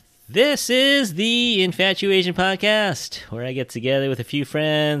This is the Infatuasian Podcast, where I get together with a few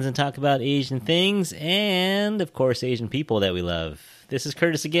friends and talk about Asian things and, of course, Asian people that we love. This is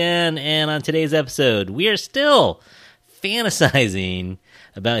Curtis again, and on today's episode, we are still fantasizing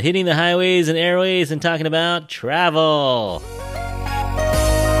about hitting the highways and airways and talking about travel.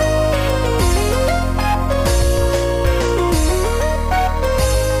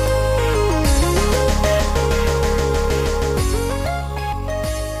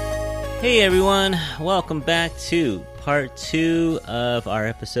 Hey everyone, welcome back to part 2 of our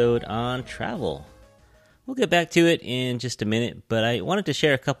episode on travel. We'll get back to it in just a minute, but I wanted to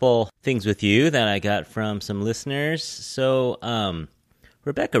share a couple things with you that I got from some listeners. So,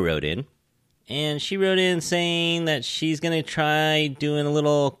 Rebecca wrote in, and she wrote in saying that she's going to try doing a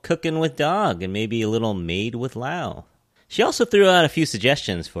little cooking with dog and maybe a little made with Lao. She also threw out a few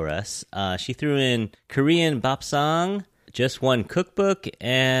suggestions for us. She threw in Korean bapsang, Just One Cookbook,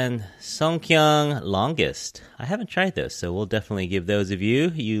 and Songkyung Longest. I haven't tried those, so we'll definitely give those of you.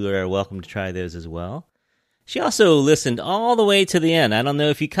 You are welcome to try those as well. She also listened all the way to the end. I don't know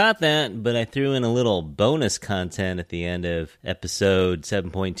if you caught that, but I threw in a little bonus content at the end of episode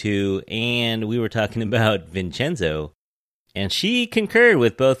 7.2, and we were talking about Vincenzo. And she concurred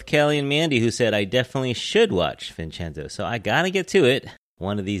with both Kelly and Mandy, who said I definitely should watch Vincenzo. So I gotta get to it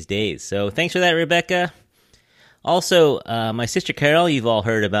one of these days. So thanks for that, Rebecca. Also, my sister Carol, you've all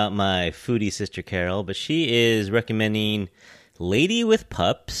heard about my foodie sister Carol, but she is recommending Lady with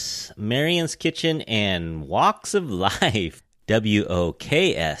Pups, Marion's Kitchen, and Walks of Life.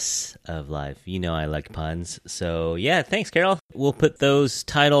 WOKS of Life. You know I like puns. So yeah, thanks Carol. We'll put those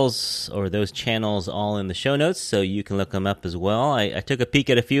titles or those channels all in the show notes so you can look them up as well. I took a peek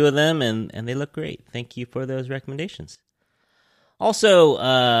at a few of them and they look great. Thank you for those recommendations. Also,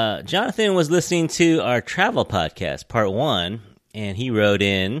 Jonathan was listening to our travel podcast, part 1, and he wrote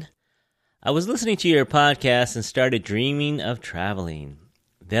in, I was listening to your podcast and started dreaming of traveling.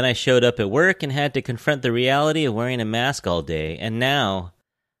 Then I showed up at work and had to confront the reality of wearing a mask all day, and now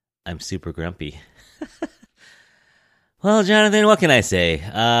I'm super grumpy. Well, Jonathan, what can I say?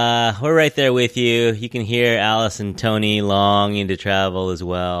 We're right there with you. You can hear Alice and Tony longing to travel as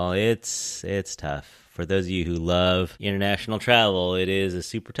well. It's tough. For those of you who love international travel, it is a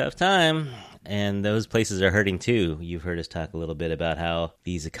super tough time, and those places are hurting too. You've heard us talk a little bit about how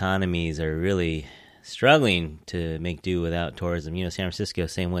these economies are really struggling to make do without tourism. You know, San Francisco,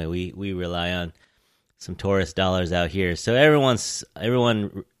 same way. We rely on some tourist dollars out here. So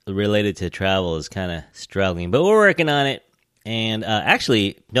everyone related to travel is kind of struggling, but we're working on it. And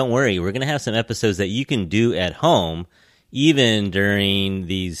actually, don't worry, we're going to have some episodes that you can do at home even during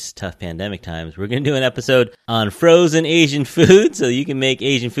these tough pandemic times. We're going to do an episode on frozen Asian food, so you can make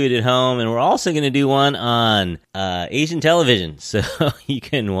Asian food at home. And we're also going to do one on Asian television, so you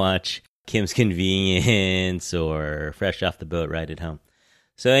can watch Kim's Convenience or Fresh Off the Boat right at home.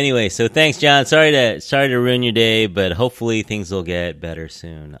 So anyway, so thanks, John. Sorry to ruin your day, but hopefully things will get better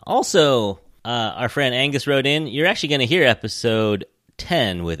soon. Also, our friend Angus wrote in. You're actually going to hear episode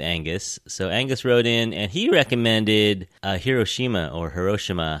 10 with Angus. So Angus wrote in and he recommended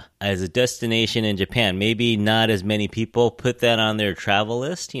Hiroshima as a destination in Japan. Maybe not as many people put that on their travel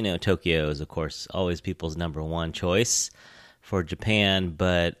list. You know, Tokyo is, of course, always people's number one choice for Japan,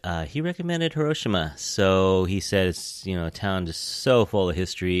 but he recommended Hiroshima. So he said it's, you know, a town just so full of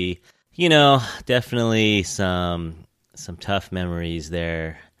history. You know, definitely some tough memories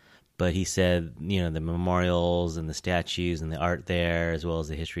there. But he said, you know, the memorials and the statues and the art there, as well as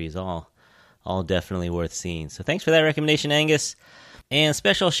the history, is all definitely worth seeing. So thanks for that recommendation, Angus. And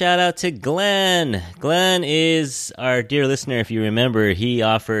special shout out to Glenn. Glenn is our dear listener. If you remember, he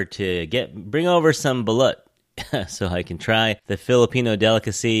offered to bring over some balut so I can try the Filipino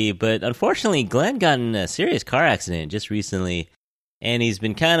delicacy. But unfortunately, Glenn got in a serious car accident just recently. And he's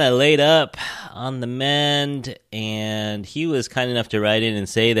been kind of laid up on the mend. And he was kind enough to write in and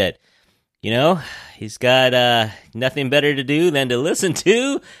say that, you know, he's got nothing better to do than to listen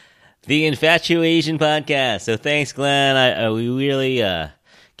to the Infatuasian Podcast. So thanks, Glenn. We really,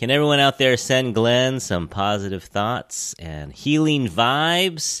 can everyone out there send Glenn some positive thoughts and healing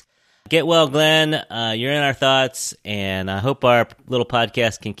vibes? Get well, Glenn. You're in our thoughts, and I hope our little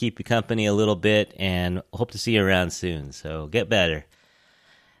podcast can keep you company a little bit, and hope to see you around soon. So get better.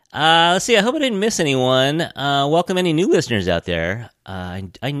 Let's see, I hope I didn't miss anyone. Welcome any new listeners out there.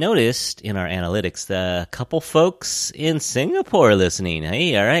 I noticed in our analytics that a couple folks in Singapore are listening.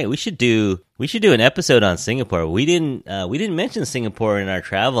 Hey, all right, we should do an episode on Singapore. We didn't mention Singapore in our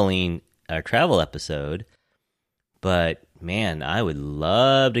travel episode, but man, I would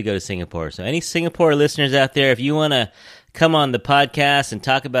love to go to Singapore. So any Singapore listeners out there, if you want to come on the podcast and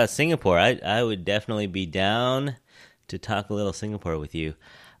talk about Singapore. I would definitely be down to talk a little Singapore with you.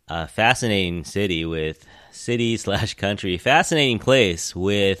 Fascinating city/country, fascinating place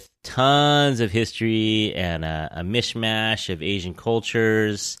with tons of history and a mishmash of Asian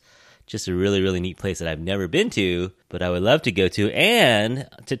cultures. Just a really, really neat place that I've never been to, but I would love to go to. And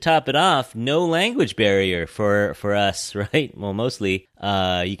to top it off, no language barrier for us, right? Well, mostly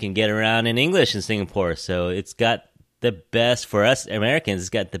you can get around in English in Singapore. So it's got the best for us Americans. It's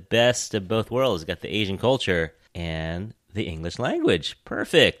got the best of both worlds. It's got the Asian culture and the English language.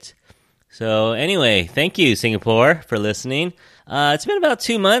 Perfect. So anyway, thank you, Singapore, for listening. It's been about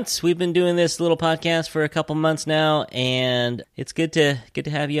 2 months. We've been doing this little podcast for a couple months now, and it's good to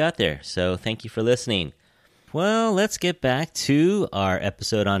have you out there. So thank you for listening. Well, let's get back to our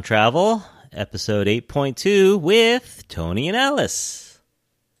episode on travel, episode 8.2 with Tony and Alice.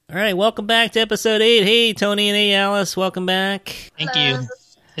 All right, welcome back to episode 8. Hey, Tony and hey, Alice, welcome back. Thank you.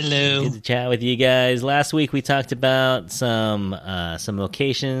 Hello. Good to chat with you guys. Last week we talked about some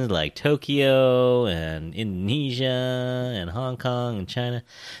locations like Tokyo and Indonesia and Hong Kong and China.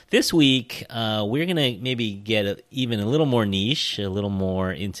 This week we're gonna maybe get even a little more niche, a little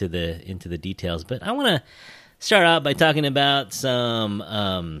more into the details. But I want to start out by talking about some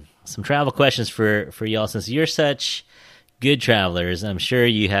travel questions for y'all, since you're such good travelers. I'm sure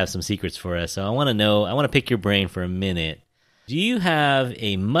you have some secrets for us. So I want to pick your brain for a minute. Do you have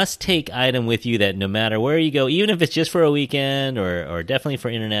a must-take item with you that no matter where you go, even if it's just for a weekend or definitely for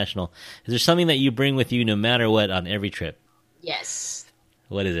international, is there something that you bring with you no matter what on every trip? Yes.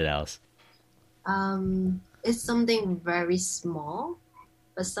 What is it, Alice? It's something very small,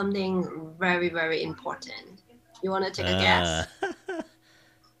 but something very, very important. You want to take a guess?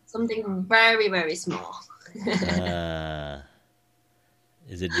 Something very, very small.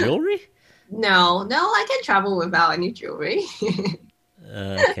 Is it jewelry? No, I can travel without any jewelry.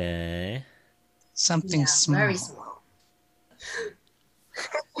 Okay. Something small. Very small.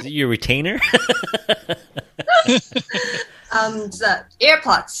 Is it your retainer? The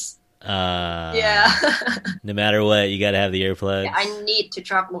earplugs. Yeah. No matter what, you got to have the earplugs. Yeah, I need to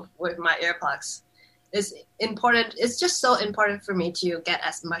travel with my earplugs. It's important. It's just so important for me to get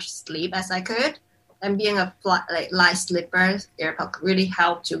as much sleep as I could. And being a light sleeper, earplug really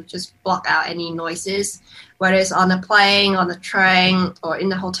help to just block out any noises, whether it's on a plane, on the train, or in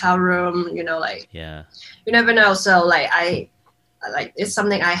the hotel room. Yeah, you never know. So it's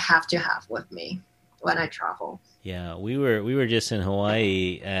something I have to have with me when I travel. Yeah, we were just in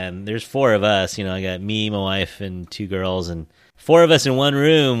Hawaii, and there's 4 of us. I got me, my wife, and 2 girls, and 4 of us in one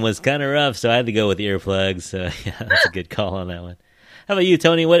room was kind of rough. So I had to go with the earplugs. So yeah, that's a good call on that one. How about you,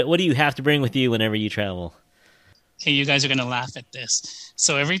 Tony? What do you have to bring with you whenever you travel? Hey, you guys are going to laugh at this.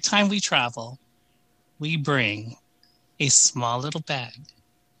 So every time we travel, we bring a small little bag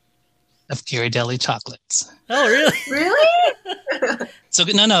of Ghirardelli chocolates. Oh, really? Really? So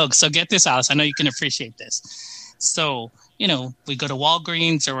get this, Alice. I know you can appreciate this. So, we go to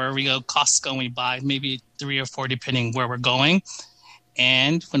Walgreens or wherever we go, Costco, and we buy maybe 3 or 4, depending where we're going.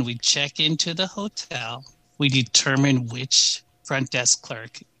 And when we check into the hotel, we determine which front desk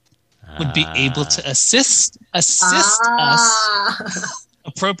clerk would be able to assist us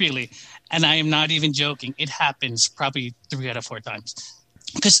appropriately. And I am not even joking. It happens probably 3 out of 4 times.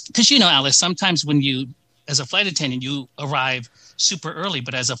 Because Alice, sometimes when you, as a flight attendant, you arrive super early,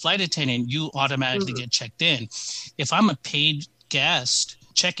 but as a flight attendant, you automatically get checked in. If I'm a paid guest,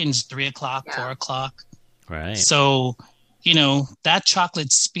 check-in's 3 o'clock, 4 o'clock. Right. So, that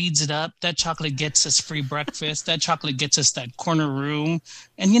chocolate speeds it up. That chocolate gets us free breakfast. That chocolate gets us that corner room.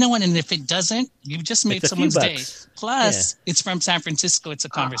 And you know what? And if it doesn't, you've just made someone's day. Plus, It's from San Francisco. It's a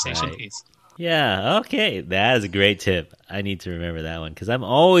conversation piece. Yeah, okay. That is a great tip. I need to remember that one because I'm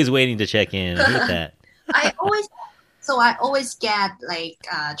always waiting to check in. I hate that. I always get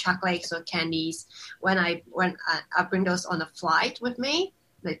chocolates or candies when I bring those on a flight with me,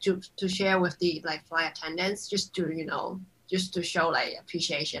 to share with the flight attendants, just to show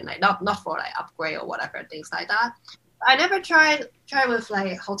appreciation, not for upgrade or whatever, things like that. I never try with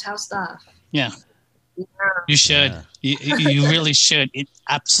hotel stuff. Yeah. You should. Yeah. You really should. It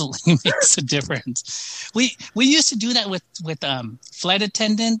absolutely makes a difference. We used to do that with flight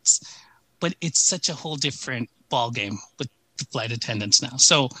attendants, but it's such a whole different ball game with the flight attendants now.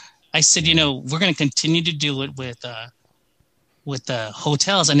 So I said, we're going to continue to do it with the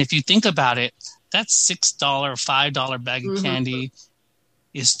hotels. And if you think about it, that $6, $5 bag of candy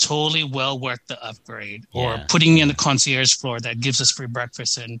is totally well worth the upgrade. Yeah. Or putting in the concierge floor that gives us free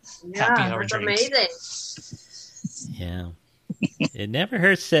breakfast and happy hour drinks. Amazing. Yeah. It never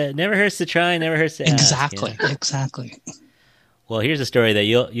hurts to try, never hurts to ask. Exactly. Well, here's a story that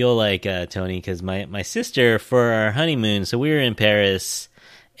you'll like, Tony, because my sister, for our honeymoon, so we were in Paris,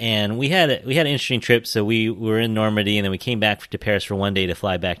 and we had an interesting trip. So we were in Normandy, and then we came back to Paris for one day to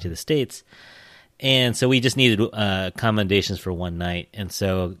fly back to the States, and so we just needed accommodations for one night. And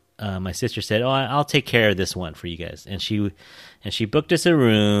so my sister said, "Oh, I'll take care of this one for you guys," and she booked us a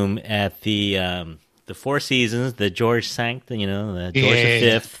room at the Four Seasons, the George Cinq, the George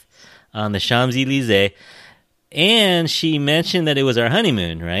V on the Champs-Élysées. And she mentioned that it was our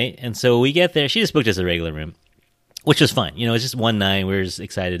honeymoon, right? And so we get there. She just booked us a regular room, which was fine. It's just one night. We were just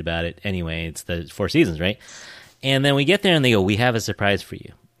excited about it. Anyway, it's the Four Seasons, right? And then we get there, and they go, "We have a surprise for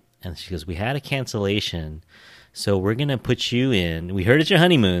you." And she goes, "We had a cancellation, so we're going to put you in. We heard it's your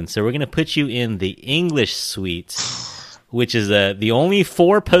honeymoon, so we're going to put you in the English suite, which is the only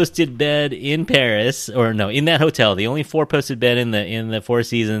four-posted bed in Paris, or no, in that hotel, the only four-posted bed in the Four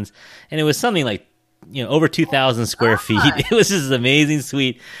Seasons. And it was something like, over 2,000 square feet. It was just an amazing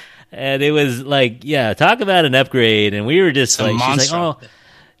suite. And it was like, yeah, talk about an upgrade. And we were just like, she's like, oh,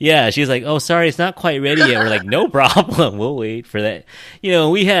 yeah. She's like, oh, sorry, it's not quite ready yet. We're like, no problem. We'll wait for that. We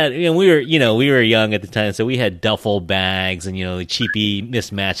were young at the time, so we had duffel bags and, cheapy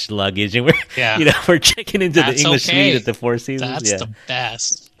mismatched luggage. And we're checking into the English suite at the Four Seasons. That's the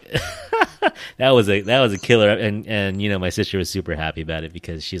best. that was a killer, and my sister was super happy about it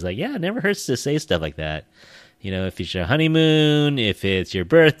because she's like, yeah, it never hurts to say stuff like that. If it's your honeymoon, if it's your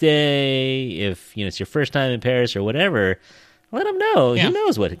birthday, if it's your first time in Paris or whatever, let them know. Yeah. Who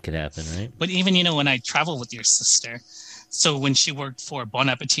knows what could happen, right? But even when I travel with your sister, so when she worked for Bon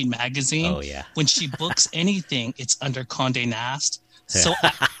Appetit magazine, when she books anything, it's under Condé Nast. So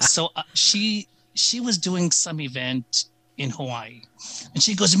she was doing some event in Hawaii, and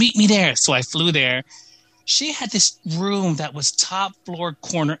she goes, "Meet me there." So I flew there. She had this room that was top floor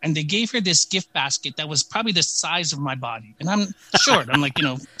corner, and they gave her this gift basket that was probably the size of my body, and I'm short. I'm like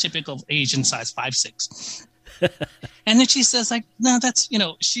typical Asian size, 5'6". And then she says, like, no, that's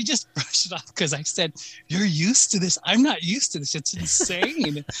she just brushed it off because I said, "You're used to this. I'm not used to this. It's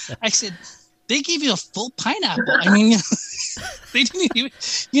insane." I said, "They gave you a full pineapple. I mean, they didn't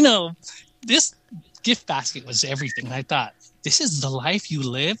even this gift basket was everything." And I thought, this is the life you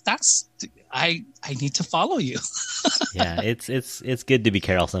live. I need to follow you. Yeah, it's good to be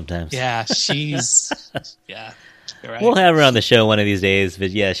Carol sometimes. Yeah, yeah. Right. We'll have her on the show one of these days,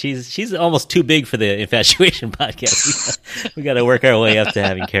 but yeah, she's almost too big for the Infatuation podcast. We got to work our way up to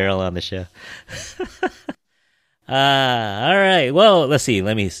having Carol on the show. All right. Well, let's see.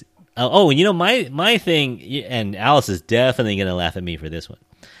 Let me. My thing, and Alice is definitely going to laugh at me for this one.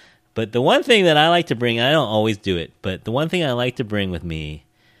 But the one thing that I like to bring, I don't always do it, but the one thing I like to bring with me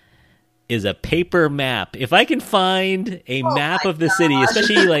is a paper map. If I can find a map of the city,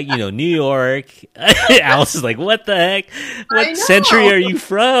 especially like, New York, Alice is like, what the heck? What century are you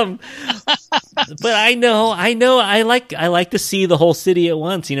from? But I know, I like to see the whole city at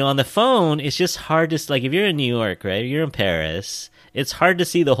once. On the phone, it's just hard to, like, if you're in New York, right? You're in Paris, it's hard to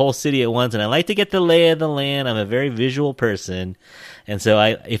see the whole city at once. And I like to get the lay of the land. I'm a very visual person. And so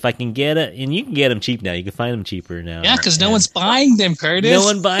if I can get it, and you can get them cheap now. You can find them cheaper now. Yeah, because no one's buying them, Curtis. No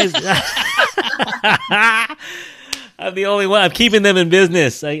one buys. I'm the only one. I'm keeping them in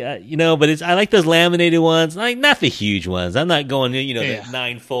business. But I like those laminated ones, like not the huge ones. I'm not going, the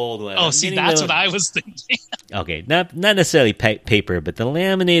 9-fold one. Oh, see, that's what I was thinking. Okay, not necessarily paper, but the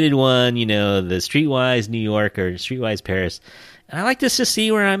laminated one. The Streetwise New York or Streetwise Paris. And I like to just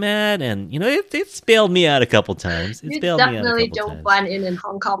see where I'm at, and it's bailed me out a couple times. You definitely don't fly in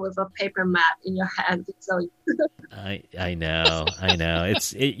Hong Kong with a paper map in your hand. So I know.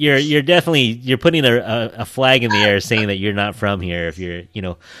 You're definitely putting a flag in the air saying that you're not from here. If you're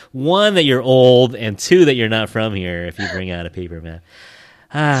one, that you're old, and two, that you're not from here. If you bring out a paper map,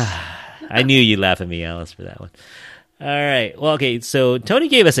 I knew you'd laugh at me, Alice, for that one. All right. Well, okay. So Tony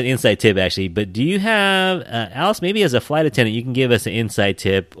gave us an inside tip, actually. But do you have, Alice? Maybe as a flight attendant, you can give us an inside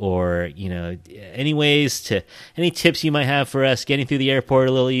tip, or any tips you might have for us getting through the airport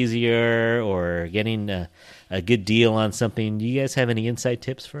a little easier, or getting a good deal on something. Do you guys have any inside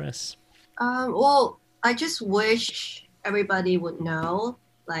tips for us? Well, I just wish everybody would know,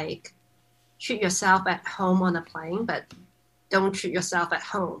 like, treat yourself at home on a plane, but don't treat yourself at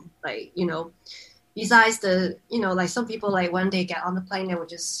home, like besides like some people, like when they get on the plane, they would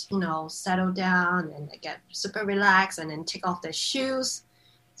just, settle down and get super relaxed and then take off their shoes.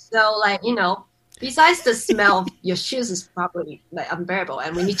 So like, besides the smell of your shoes is probably like unbearable,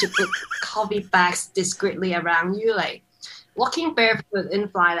 and we need to put coffee bags discreetly around you. Like walking barefoot in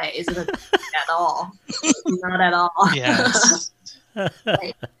flight like, isn't a at all. Not at all. Yes.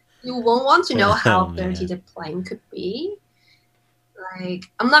 Like, you won't want to know how dirty the plane could be. like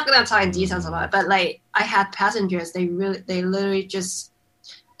I'm not gonna talk in details about it, but like I had passengers, they literally just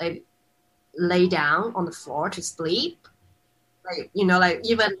like lay down on the floor to sleep. Like, you know, like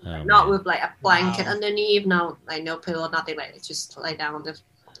even not with like a blanket underneath, no pillow, nothing, like just lay down on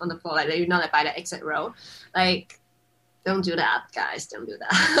the floor, like, you know, like by the exit row. Like, don't do that, guys. Don't do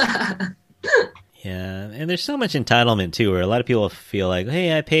that. Yeah, and there's so much entitlement too, where a lot of people feel like,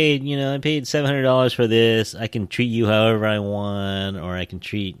 hey, I paid $700 for this. I can treat you however I want, or I can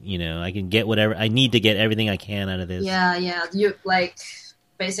I can get whatever I need to get everything I can out of this. Yeah. You like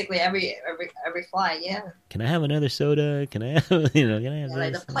basically every flight. Yeah. Can I have another soda? Can I have like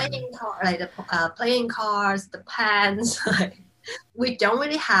the playing cards, the pens. We don't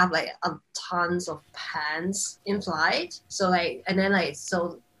really have like tons of pens in flight. So like, and then like,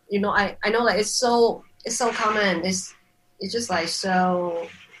 so, you know, I know like it's so common. It's just like, so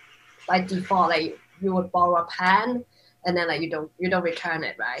by default, like you would borrow a pen and then like you don't return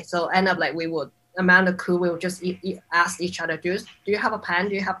it, right? So end up like among the crew, we would just ask each other, do you have a pen?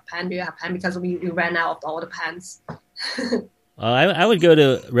 Do you have a pen? Do you have a pen? Because we ran out of all the pens. I would go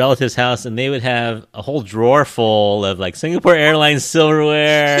to relatives' house and they would have a whole drawer full of like Singapore Airlines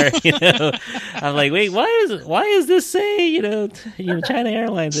silverware. You know, I'm like, wait, why is this say China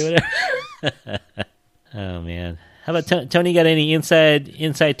Airlines or whatever? Oh man, how about Tony? Got any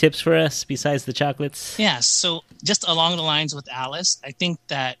inside tips for us besides the chocolates? Yeah, so just along the lines with Alice, I think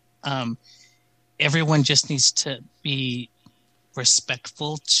that everyone just needs to be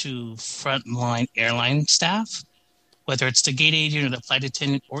respectful to frontline airline staff. Whether it's the gate agent or the flight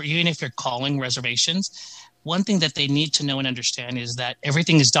attendant, or even if you're calling reservations, one thing that they need to know and understand is that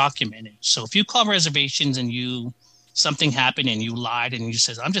everything is documented. So if you call reservations and something happened and you lied and you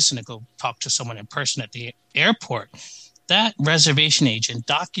said, I'm just going to go talk to someone in person at the airport, that reservation agent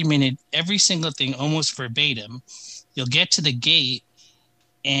documented every single thing almost verbatim. You'll get to the gate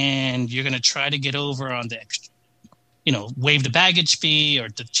and you're going to try to get over on the extra, waive the baggage fee or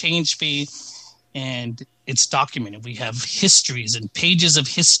the change fee. And it's documented. We have histories and pages of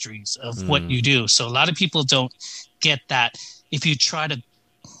histories of what you do. So a lot of people don't get that. If you try to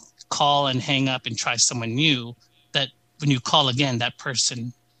call and hang up and try someone new, that when you call again, that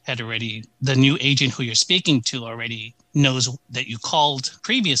person the new agent who you're speaking to already knows that you called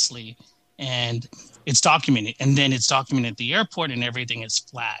previously, and it's documented. And then it's documented at the airport and everything is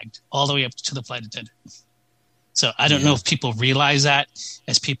flagged all the way up to the flight attendant. So I don't know if people realize that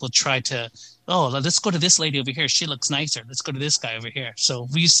as people try to, let's go to this lady over here. She looks nicer. Let's go to this guy over here. So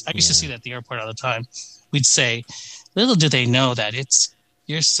I used to see that at the airport all the time. We'd say, little do they know that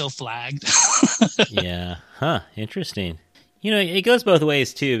you're so flagged. Yeah. Huh. Interesting. It goes both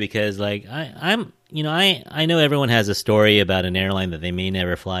ways too, because like I know everyone has a story about an airline that they may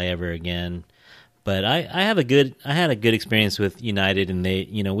never fly ever again. But I had a good experience with United, and they,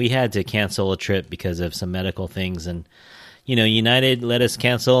 we had to cancel a trip because of some medical things, and United let us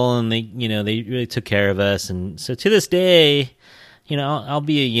cancel, and they really took care of us, and so to this day, I'll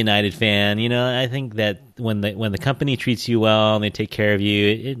be a United fan. I think that when the company treats you well and they take care of you,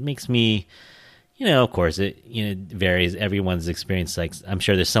 it makes me, of course it varies. Everyone's experience, like I'm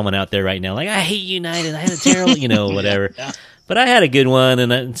sure there's someone out there right now like, I hate United, I had a terrible, whatever. Yeah. But I had a good one,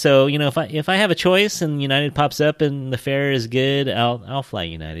 and so if I have a choice and United pops up and the fare is good, I'll fly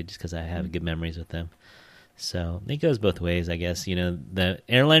United just because I have good memories with them. So it goes both ways, I guess. The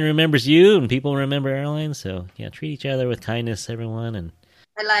airline remembers you, and people remember airlines. So yeah, treat each other with kindness, everyone. And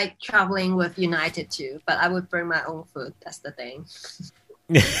I like traveling with United too, but I would bring my own food. That's the thing.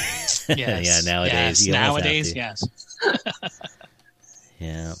 Yes. Yeah, nowadays. Yes.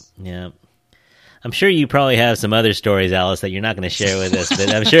 Yeah. I'm sure you probably have some other stories, Alice, that you're not going to share with us,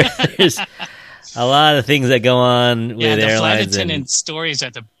 but I'm sure there's a lot of things that go on with airlines. The flight attendant stories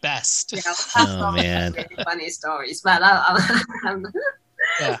are the best. Yeah, oh, man. Really funny stories, but I'm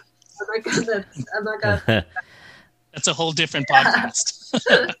not gonna. That's a whole different podcast.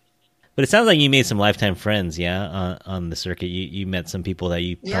 But it sounds like you made some lifetime friends, on the circuit. You met some people that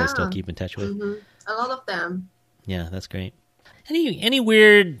you probably still keep in touch with. Mm-hmm. A lot of them. Yeah, that's great. Any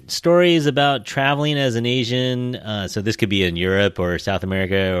weird stories about traveling as an Asian? So this could be in Europe or South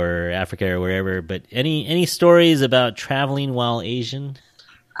America or Africa or wherever. But any stories about traveling while Asian?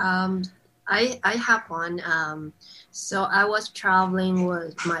 I have one. So I was traveling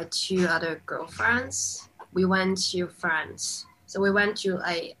with my two other girlfriends. We went to France. So we went to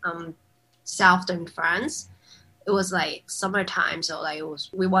southern France. It was like summertime, so like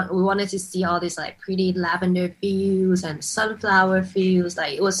we wanted to see all these like pretty lavender fields and sunflower fields.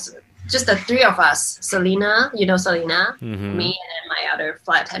 Like it was just the three of us. Selena, Selena, me, and my other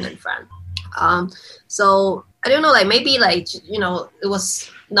flight attendant friend. So I don't know, like maybe like, it was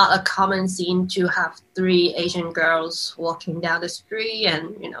not a common scene to have three Asian girls walking down the street,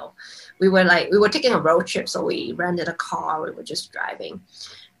 and we were taking a road trip, so we rented a car, we were just driving,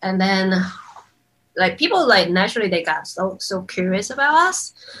 and then like people like naturally they got so curious about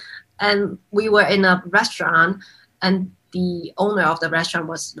us, and we were in a restaurant, and the owner of the restaurant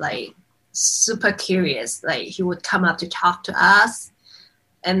was like super curious, like he would come up to talk to us,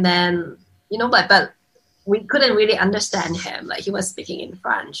 and then but we couldn't really understand him. Like he was speaking in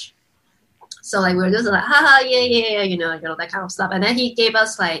French. So like we were just like, haha, yeah, that kind of stuff. And then he gave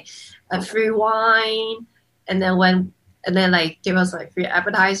us like a free wine, and then like gave us like free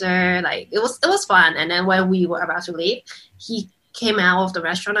appetizer. Like it was fun. And then when we were about to leave, he came out of the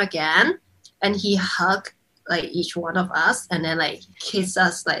restaurant again, and he hugged like each one of us, and then like kissed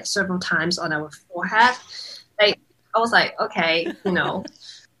us like several times on our forehead. Like I was like, okay,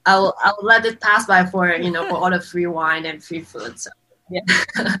 I'll let it pass by for for all the free wine and free food. So yeah.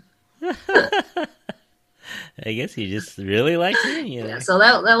 I guess he just really likes it. Yeah, so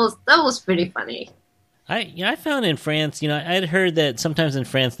that was pretty funny. I found in France, I'd heard that sometimes in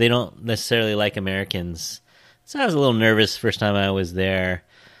France they don't necessarily like Americans, so I was a little nervous first time I was there.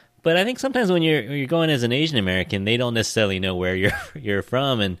 But I think sometimes when you're going as an Asian American, they don't necessarily know where you're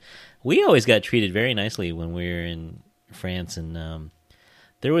from, and we always got treated very nicely when we were in France. And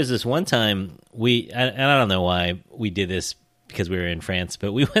there was this one time and I don't know why we did this because we were in France,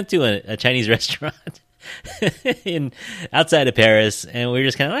 but we went to a Chinese restaurant outside of Paris, and we were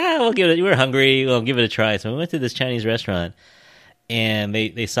just kind of we'll give it. We were hungry, we'll give it a try. So we went to this Chinese restaurant, and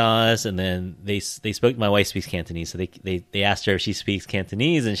they saw us, and then they spoke. My wife speaks Cantonese, so they asked her if she speaks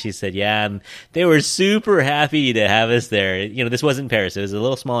Cantonese, and she said yeah. And they were super happy to have us there. This wasn't Paris; it was a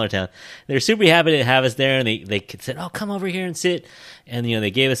little smaller town. They were super happy to have us there, and they said, "Oh, come over here and sit." And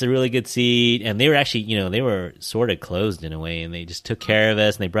they gave us a really good seat, and they were actually they were sort of closed in a way, and they just took care of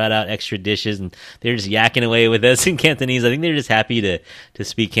us, and they brought out extra dishes, and they were just yakking away with us in Cantonese. I think they were just happy to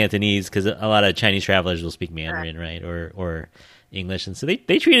speak Cantonese, because a lot of Chinese travelers will speak Mandarin, right, or English, and so they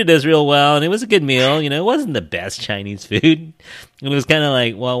treated us real well, and it was a good meal. It wasn't the best Chinese food. It was kind of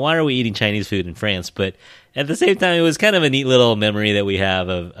like, well, why are we eating Chinese food in France? But at the same time, it was kind of a neat little memory that we have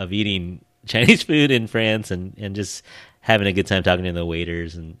of eating Chinese food in France, and just having a good time talking to the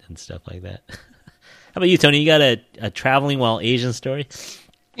waiters and stuff like that. How about you, Tony? You got a traveling while Asian story?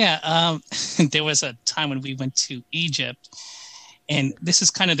 Yeah, there was a time when we went to Egypt, and this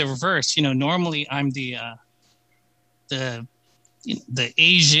is kind of the reverse. Normally I'm the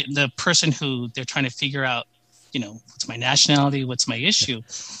Asian, the person who they're trying to figure out, what's my nationality, what's my issue.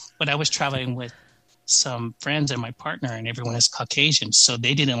 But I was traveling with some friends and my partner, and everyone is Caucasian, so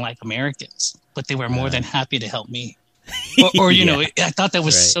they didn't like Americans, but they were more than happy to help me. Or Yeah. I thought that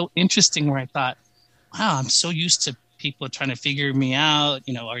was Right. so interesting, where I thought, wow, I'm so used to people trying to figure me out.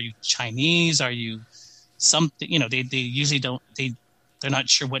 Are you Chinese? Are you something? They usually don't, they're not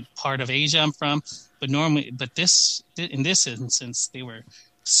sure what part of Asia I'm from. But normally, in this instance, they were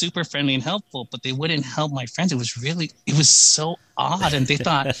super friendly and helpful, but they wouldn't help my friends. It was so odd. And they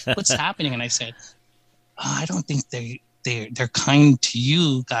thought, what's happening? And I said, I don't think they're kind to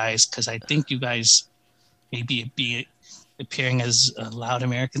you guys, because I think you guys maybe be appearing as loud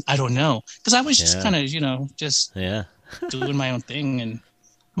Americans. I don't know, because I was just kind of just doing my own thing, and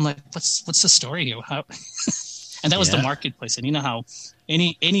I'm like, what's the story here? How? And that was the marketplace, and how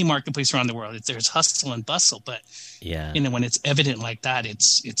any marketplace around the world, there's hustle and bustle, but when it's evident like that,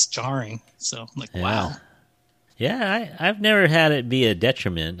 it's jarring. So I'm like, wow. Yeah, I've never had it be a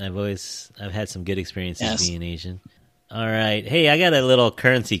detriment. I've had some good experiences being Asian. All right. Hey, I got a little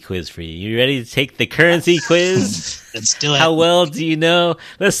currency quiz for you. You ready to take the currency quiz? Let's do it. How well do you know?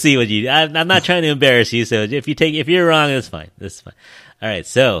 Let's see what you. I'm not trying to embarrass you, so if you're wrong, that's fine. That's fine. All right.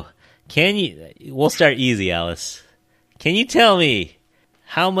 So, we'll start easy, Alice. Can you tell me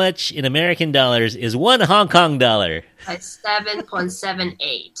how much in American dollars is one Hong Kong dollar? Like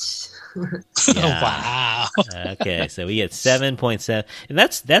 7.78. Oh, wow. Okay, so we get 7.7, and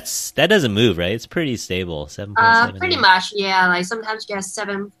that doesn't move, right? It's pretty stable. 7.7. Pretty much, yeah. Like sometimes you get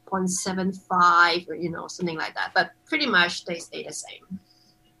 7.75 or something like that, but pretty much they stay the same.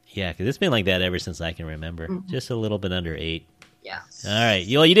 Yeah, because it's been like that ever since I can remember. Just a little bit under 8. Yeah. All right,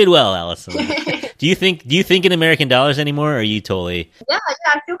 you did well, Alice. Do you think in American dollars anymore, or are you totally? Yeah,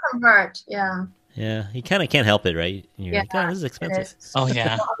 I still convert. Yeah. Yeah, you kind of can't help it, right? You're like, oh, this is expensive. Oh,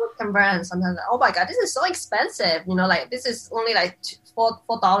 yeah. So I would convert, and sometimes, oh my God, this is so expensive. Like this is only like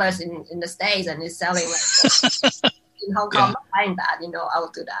 $4 in the States, and it's selling like in Hong Kong. I'm not buying that. I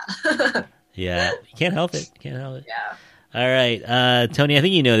will do that. Yeah, you can't help it. Can't help it. Yeah. All right, Tony, I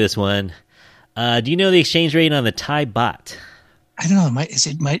think you know this one. Do you know the exchange rate on the Thai baht? I don't know. Is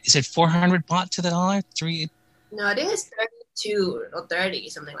it 400 baht to the dollar? No, I think it's 32 or 30,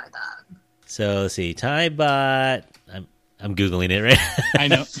 something like that. So let's see, Thai baht. I'm Googling it, right? I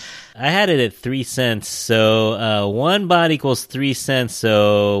know. I had it at 3 cents. So 1 baht equals 3 cents.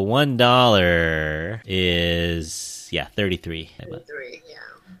 So $1 is 33. 33, yeah.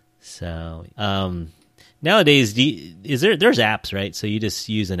 So nowadays, there's apps, right? So you just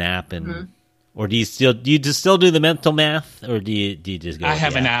use an app, and or do you still do the mental math, or do you just go? I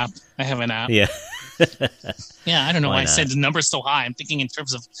have an app. Yeah. Yeah, I don't know why I not? said the number's so high. I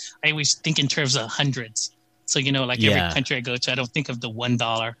always think in terms of hundreds. So, like every country I go to, I don't think of the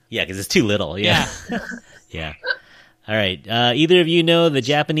 $1. Yeah, because it's too little. Yeah. Yeah. All right. Either of you know the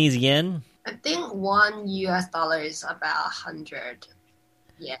Japanese yen? I think $1 is about 100.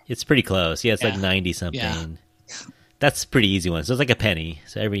 Yeah. It's pretty close. Yeah, it's like 90 something. Yeah. That's a pretty easy one. So it's like a penny.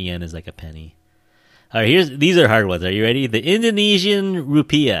 So every yen is like a penny. All right, these are hard ones. Are you ready? The Indonesian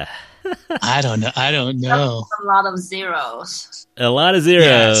rupiah. I don't know. A lot of zeros. A lot of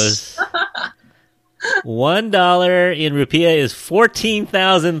zeros. Yes. $1 in rupiah is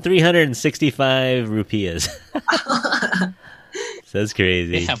 14,365 rupiahs. So that's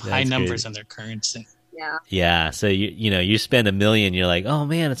crazy. They have high numbers on their currency. Yeah. Yeah. So you spend $1 million, you're like, oh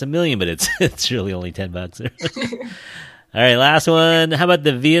man, it's $1 million, but it's really only $10. All right, last one. How about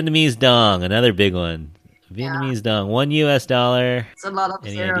the Vietnamese dong? Another big one. Vietnamese dong, $1. It's a lot of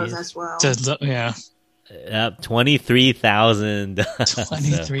Any zeros ideas? as well. Yeah. 23,000.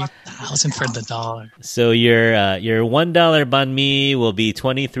 23,000 for the dollar. So your $1 banh mi will be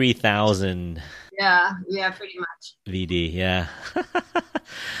 23,000 Yeah, pretty much. VD. Yeah.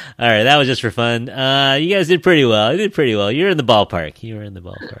 All right, that was just for fun. You guys did pretty well. You're in the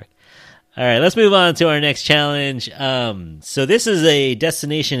ballpark. All right, let's move on to our next challenge. So this is a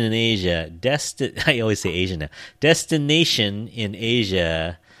destination in Asia. I always say Asia now. Destination in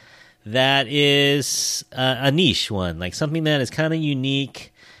Asia that is a niche one, like something that is kind of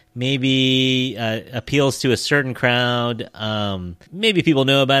unique, maybe appeals to a certain crowd. Maybe people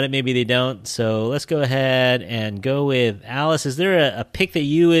know about it, maybe they don't. So let's go ahead and go with Alice. Is there a pick that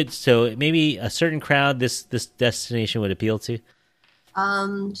you would, so maybe a certain crowd this destination would appeal to?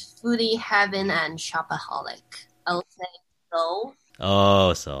 Foodie heaven and shopaholic. I would say Seoul.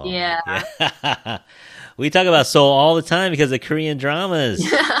 Oh, Seoul. Yeah. We talk about Seoul all the time because of Korean dramas.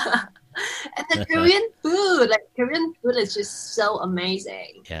 And the Korean food is just so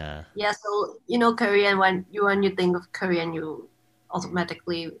amazing. Yeah. Yeah, so Korean, when you think of Korean, you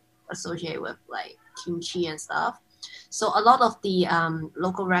automatically associate with like kimchi and stuff. So a lot of the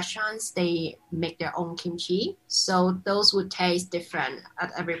local restaurants, they make their own kimchi. So those would taste different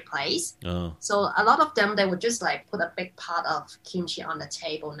at every place. Oh. So a lot of them, they would just like put a big pot of kimchi on the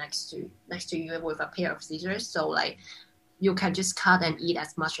table next to you with a pair of scissors. So like you can just cut and eat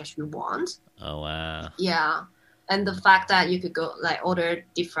as much as you want. Oh, wow. Yeah. And the fact that you could go like order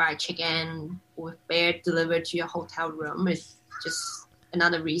deep fried chicken with bear delivered to your hotel room is just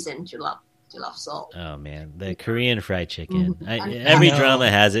another reason to love Seoul. Oh man, the Korean fried chicken. Mm-hmm. Every drama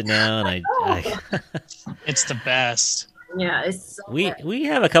has it now, and it's the best. Yeah, it's so we good. we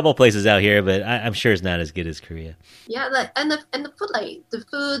have a couple places out here, but I'm sure it's not as good as Korea. Yeah, like and the food, like the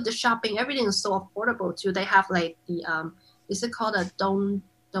food, the shopping, everything is so affordable too. They have like the is it called a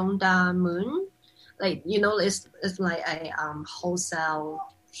Dongdaemun? Like it's like a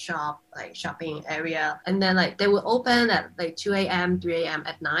wholesale shop, like shopping area, and then like they will open at like 2 a.m., 3 a.m.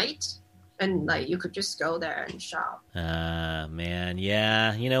 at night. And like you could just go there and shop. Man,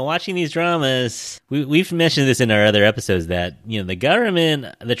 yeah. Watching these dramas, we've mentioned this in our other episodes that the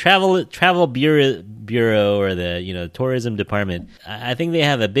government, the travel bureau or the tourism department, I think they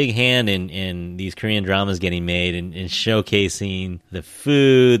have a big hand in these Korean dramas getting made and showcasing the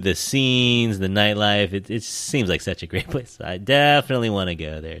food, the scenes, the nightlife. It seems like such a great place. I definitely want to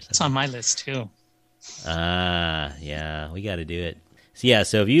go there. It's on my list too. Yeah, we got to do it.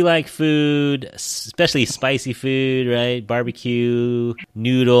 So if you like food, especially spicy food, right? Barbecue,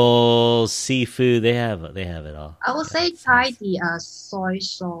 noodles, seafood, they have it all. I would say try the soy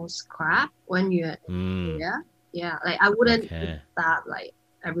sauce crab when you're here. Yeah, like I wouldn't eat that like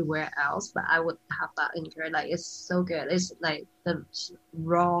everywhere else, but I would have that in Korea. Like it's so good. It's like the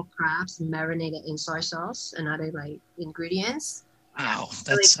raw crabs marinated in soy sauce and other like ingredients. Wow,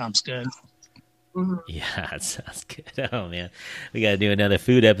 that sounds good. Mm-hmm. Yeah, it sounds good. Oh man, we got to do another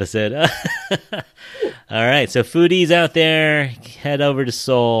food episode. All right, so foodies out there, head over to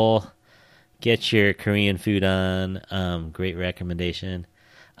Seoul, get your Korean food on. Great recommendation.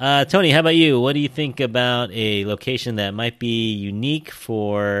 Tony, how about you? What do you think about a location that might be unique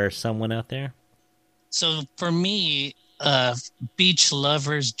for someone out there? So for me, beach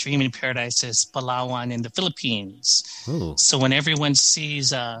lovers' dreaming paradise is Palawan in the Philippines. Ooh. So when everyone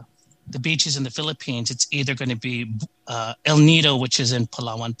sees the beaches in the Philippines, it's either going to be El Nido, which is in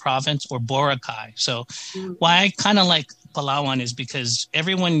Palawan province, or Boracay. So why I kind of like Palawan is because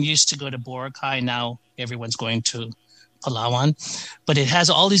everyone used to go to Boracay. Now everyone's going to Palawan, but it has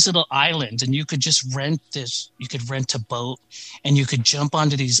all these little islands, and you could just rent a boat and you could jump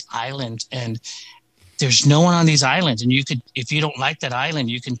onto these islands, and there's no one on these islands. And you could, if you don't like that island,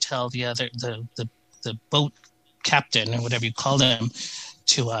 you can tell the boat captain or whatever you call them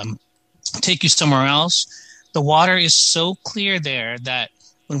to take you somewhere else. The water is so clear there that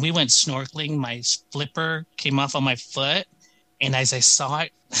when we went snorkeling, my flipper came off on my foot, and as I saw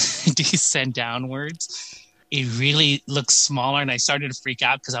it descend downwards, it really looked smaller, and I started to freak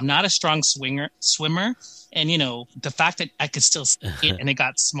out because I'm not a strong swimmer. And, the fact that I could still see it and it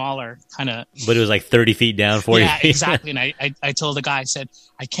got smaller kind of... But it was like 30 feet down, 40 feet. Yeah, exactly. And I told the guy, I said,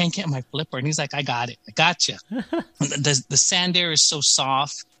 I can't get my flipper. And he's like, I got it. I got you. The sand there is so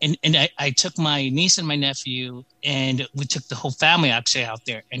soft. And I took my niece and my nephew, and we took the whole family actually out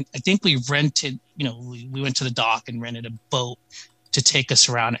there. And I think we rented, we went to the dock and rented a boat to take us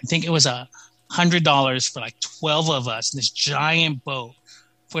around. I think it was $100 for like 12 of us in this giant boat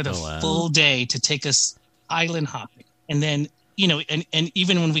for the full day to take us island hopping. And then, and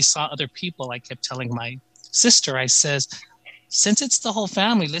even when we saw other people, I kept telling my sister, I says, since it's the whole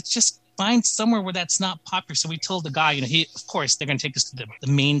family, let's just find somewhere where that's not popular. So we told the guy, of course, they're going to take us to the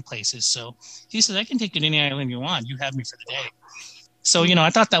main places. So he said, I can take you to any island you want. You have me for the day. So, I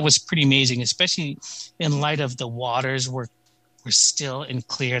thought that was pretty amazing, especially in light of the waters were still and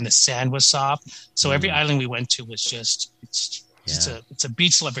clear and the sand was soft. So every island we went to was it's a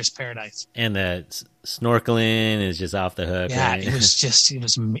beach lover's paradise. And the snorkeling is just off the hook. Yeah, right? it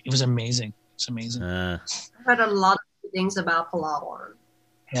was amazing. It's amazing. I've heard a lot of things about Palawan.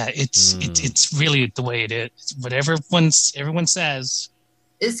 Yeah, it's really the way it is. Whatever everyone says.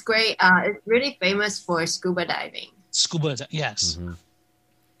 It's great. It's really famous for scuba diving. Scuba, yes. Mm-hmm.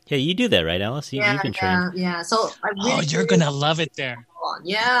 Yeah, you do that, right, Alice? You've been trained. Yeah. So you're gonna love it there.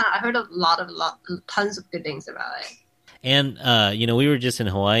 Yeah, I heard tons of good things about it. And we were just in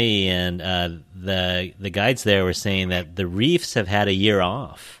Hawaii, and the guides there were saying that the reefs have had a year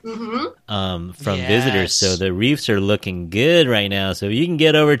off from visitors, so the reefs are looking good right now. So if you can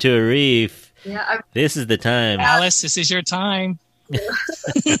get over to a reef, this is the time. Alice, this is your time.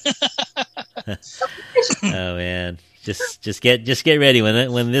 Oh man, just get ready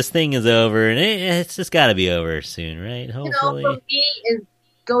when this thing is over, and it's just got to be over soon, right? Hopefully. For me,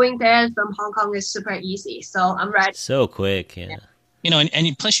 going there from Hong Kong is super easy, so I'm ready. So quick, yeah.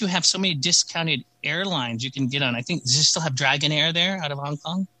 And plus you have so many discounted airlines you can get on. I think, does it still have Dragon Air there out of Hong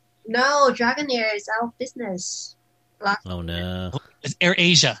Kong? No, Dragon Air is out of business. Oh no! It's Air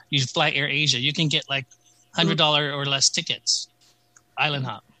Asia. You fly Air Asia. You can get like $100 or less tickets. Island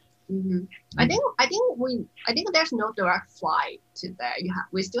hop. Mm-hmm. I think there's no direct flight to there.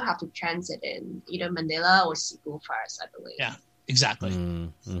 We still have to transit in either Manila or Cebu first, I believe. Yeah, exactly.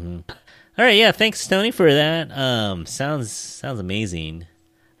 Mm-hmm. All right, yeah. Thanks, Tony, for that. Sounds amazing.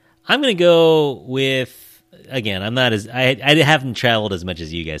 I'm gonna go with, again, I haven't traveled as much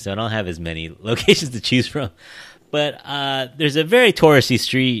as you guys, so I don't have as many locations to choose from. But there's a very touristy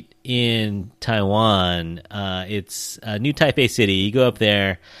street in Taiwan. It's New Taipei City. You go up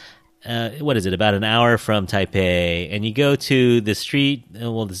there. What is it? About an hour from Taipei, and you go to the street.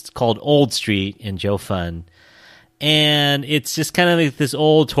 It's called Old Street in Jiufen, and it's just kind of like this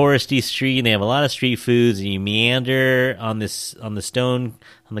old touristy street. And they have a lot of street foods, and you meander on the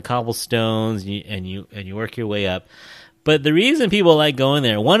cobblestones, and you work your way up. But the reason people like going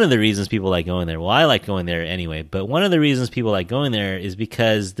there, one of the reasons people like going there, well, I like going there anyway, but one of the reasons people like going there is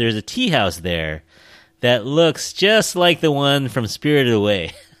because there's a tea house there that looks just like the one from Spirited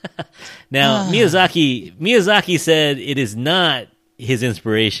Away. Now, Miyazaki said it is not his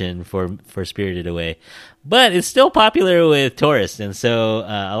inspiration for Spirited Away, but it's still popular with tourists, and so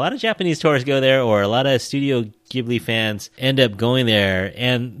a lot of Japanese tourists go there, or a lot of Studio Ghibli fans end up going there.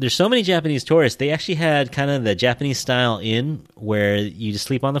 And there's so many Japanese tourists, they actually had kind of the Japanese style inn where you just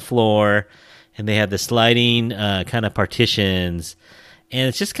sleep on the floor, and they have the sliding kind of partitions. And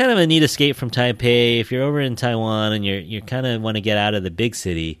it's just kind of a neat escape from Taipei. If you're over in Taiwan and you kind of want to get out of the big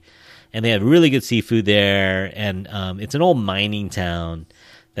city, and they have really good seafood there, and it's an old mining town.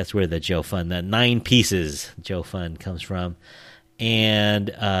 That's where the Jiufen, the 9 pieces Jiufen comes from.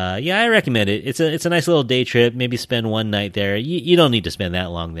 And I recommend it. It's a nice little day trip. Maybe spend one night there. You don't need to spend that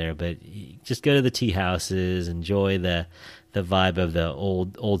long there, but just go to the tea houses, enjoy the the vibe of the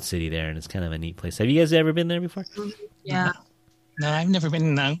old city there, and it's kind of a neat place. Have you guys ever been there before? Yeah. No, I've never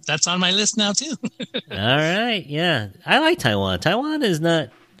been. No, that's on my list now too. All right, yeah, I like Taiwan. Taiwan is not.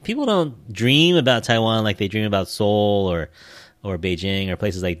 People don't dream about Taiwan like they dream about Seoul or Beijing or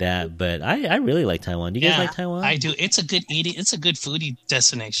places like that. But I really like Taiwan. Do you guys like Taiwan? I do. It's a good eating. It's a good foodie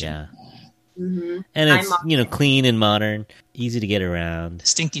destination. Yeah. Mm-hmm. And it's clean and modern, easy to get around.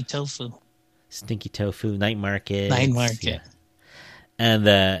 Stinky tofu, night market. Yeah. And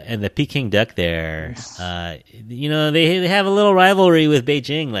the Peking duck there, they have a little rivalry with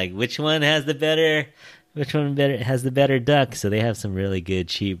Beijing, like which one has the better duck. So they have some really good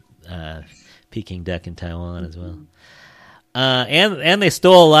cheap Peking duck in Taiwan as well. And they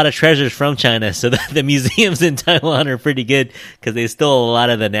stole a lot of treasures from China, so the museums in Taiwan are pretty good because they stole a lot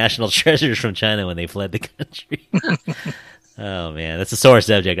of the national treasures from China when they fled the country. Oh man, that's a sore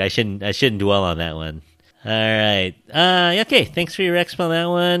subject. I shouldn't dwell on that one. All right. Okay. Thanks for your expo on that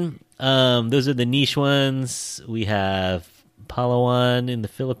one. Those are the niche ones. We have Palawan in the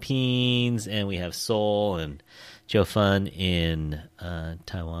Philippines, and we have Seoul and Jiufen in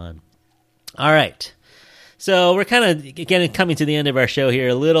Taiwan. All right. So we're kind of coming to the end of our show here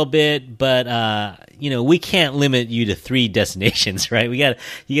a little bit, but we can't limit you to 3 destinations, right? You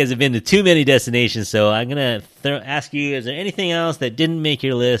guys have been to too many destinations, so I'm gonna ask you: is there anything else that didn't make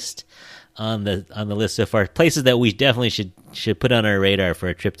your list on the list so far? Places that we definitely should put on our radar for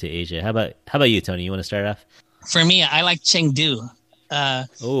a trip to Asia. How about you, Tony? You want to start off? For me, I like Chengdu.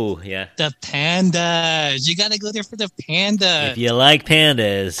 Oh yeah, the pandas. You got to go there for the panda. If you like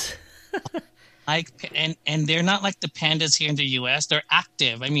pandas. And they're not like the pandas here in the U.S. They're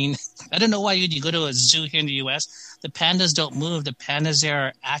active. I mean, I don't know why you go to a zoo here in the U.S. The pandas don't move. The pandas there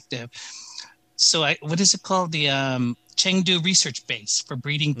are active. So what is it called? The Chengdu Research Base for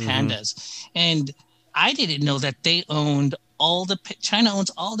breeding pandas. Mm-hmm. And I didn't know that they owned China owns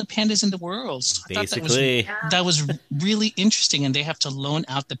all the pandas in the world. So basically. That was really interesting. And they have to loan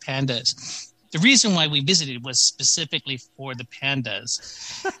out the pandas. The reason why we visited was specifically for the pandas.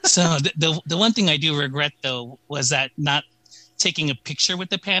 So the one thing I do regret, though, was that not taking a picture with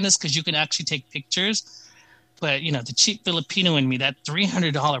the pandas, because you can actually take pictures. But, the cheap Filipino in me, that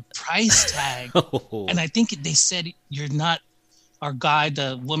 $300 price tag. Oh. And I think they said, you're not our guide,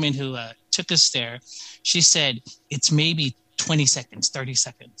 the woman who took us there. She said, it's maybe 20 seconds, 30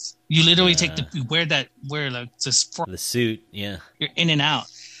 seconds. You literally wear the suit. Yeah. You're in and out.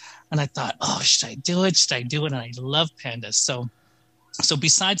 And I thought, should I do it? Should I do it? And I love pandas. So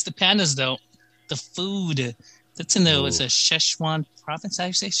besides the pandas, though, the food that's in it's a Sichuan province.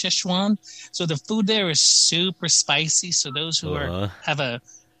 I say Sichuan. So the food there is super spicy. So those who have a,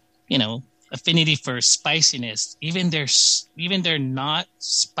 affinity for spiciness, even their not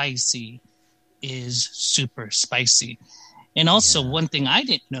spicy is super spicy. And also one thing I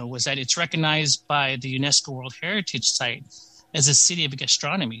didn't know was that it's recognized by the UNESCO World Heritage Site as a city of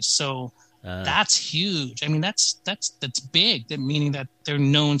gastronomy. So that's huge. I mean, that's big. That meaning that they're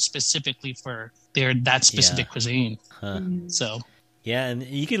known specifically for that specific cuisine. Huh. So yeah, and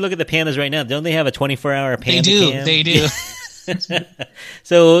you can look at the pandas right now. Don't they have a 24-hour panda cam? They do.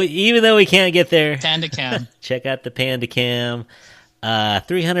 So even though we can't get there, panda cam. Check out the panda cam.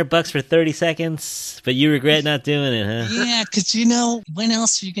 $300 for 30 seconds, but you regret not doing it, huh? Yeah, because when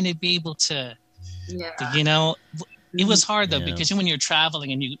else are you going to be able to? Yeah. It was hard though, because when you're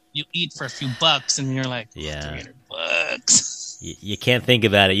traveling and you eat for a few bucks and you're like, $300. You can't think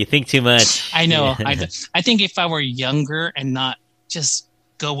about it. You think too much. I know. Yeah. I think if I were younger and not just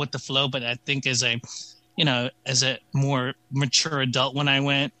go with the flow, but I think as a more mature adult, when I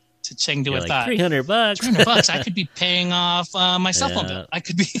went to Chengdu, I thought $300. $300. I could be paying off my cell phone bill. I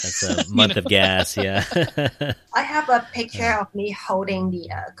could be. That's a month of gas. Yeah. I have a picture of me holding the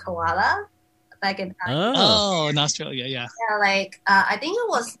koala. Back in in Australia, yeah. Yeah, I think it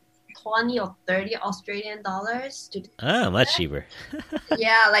was 20 or 30 Australian dollars. Much cheaper.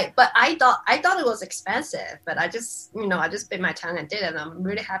 Yeah, but I thought it was expensive, but I just bit my tongue and did it. And I'm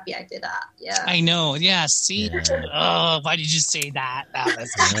really happy I did that. Yeah. I know. Yeah. See. Yeah. Why did you say that,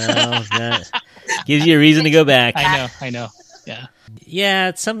 Alice? That gives you a reason to go back. I know. Yeah.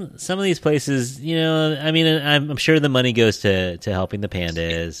 Yeah, some of these places, I mean, I'm sure the money goes to helping the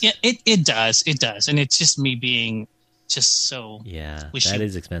pandas. Yeah, it does, and it's just me being just so. Yeah, that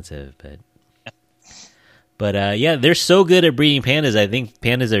is expensive, but they're so good at breeding pandas. I think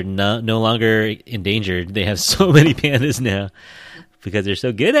pandas are no longer endangered. They have so many pandas now because they're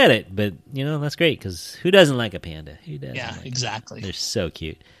so good at it. But that's great because who doesn't like a panda? Who doesn't? Yeah, exactly. They're so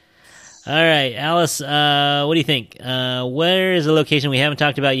cute. All right, Alice, what do you think? Where is a location we haven't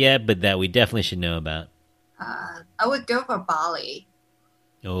talked about yet, but that we definitely should know about? I would go for Bali.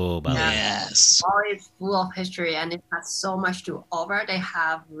 Oh, Bali. Yes. Bali is full of history and it has so much to offer. They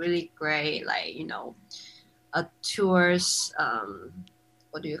have really great, like, tours.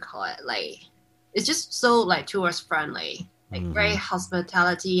 What do you call it? Like, it's just so like tourist friendly, like great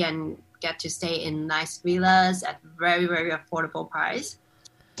hospitality, and get to stay in nice villas at very, very affordable price.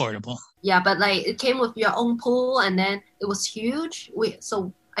 Affordable. Yeah, but like it came with your own pool, and then it was huge.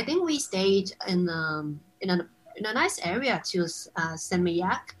 I think we stayed in a nice area to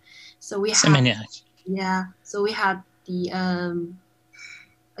Seminyak. So we had Seminyak. Yeah, so we had the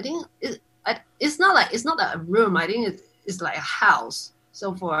I think it's not a room. I think it's like a house.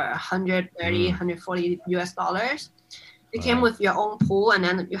 So for 130, 140 US dollars, it came with your own pool, and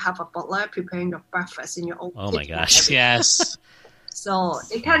then you have a butler preparing your breakfast in your own. Oh my gosh! Yes. So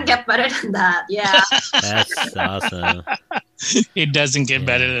it can't get better than that. Yeah. That's awesome. It doesn't get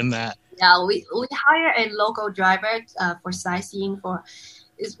better than that. Yeah, we hire a local driver for sightseeing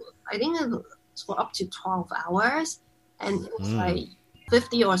I think it's for up to 12 hours, and it was like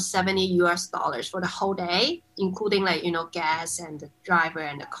 50 or 70 US dollars for the whole day, including like, gas and the driver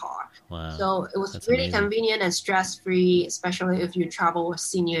and the car. Wow. So it was That's really amazing. convenient and stress-free, especially if you travel with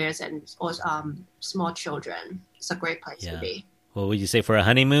seniors and or small children. It's a great place to be. Well, would you say for a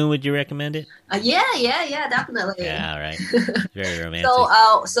honeymoon, would you recommend it? Yeah, definitely. Yeah, right. Very romantic.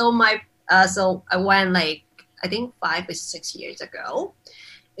 So I went like, I think 5 or 6 years ago.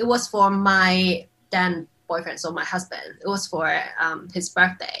 It was for my then boyfriend, so my husband. It was for his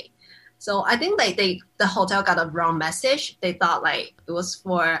birthday. So I think like the hotel got a wrong message. They thought like it was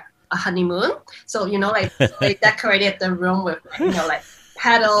for a honeymoon. So like they decorated the room with like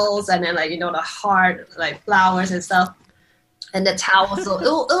petals, and then like the heart, like flowers and stuff, and the towel. So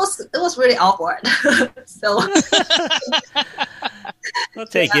it was really awkward. So I'll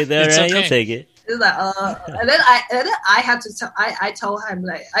take it though, right? Okay. You'll take it. it's like and then I had to I told him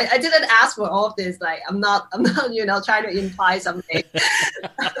like I didn't ask for all of this. Like I'm not trying to imply something.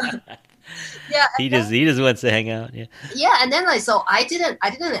 Yeah, He just wants to hang out. Yeah. yeah, and then like so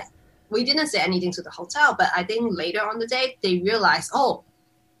we didn't say anything to the hotel, but I think later on the day they realized, oh,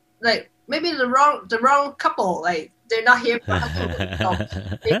 like maybe the wrong couple, like they're not here for honeymoon. So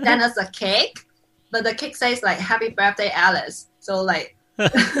they sent us a cake, but the cake says like "Happy Birthday, Alice." So like,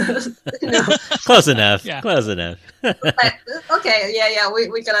 Close enough. Yeah. Close enough. like, okay, yeah,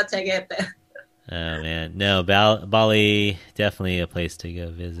 we gotta take it. Oh man, no, Bali definitely a place to go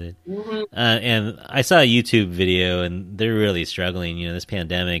visit. And I saw a YouTube video, and they're really struggling, this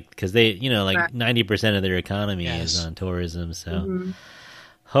pandemic, because they, like 90% of their economy is on tourism. So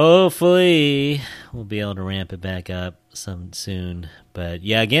hopefully we'll be able to ramp it back up soon. But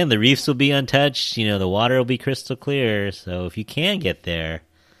yeah, again, the reefs will be untouched. The water will be crystal clear. So if you can get there,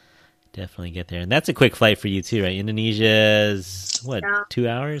 definitely get there. And that's a quick flight for you too, right? Indonesia's what, 2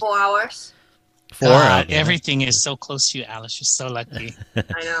 hours? 4 hours. 4 hours. Everything is so close to you, Alice. You're so lucky.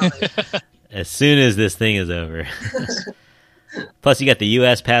 I know. Like, As soon as this thing is over. Plus, you got the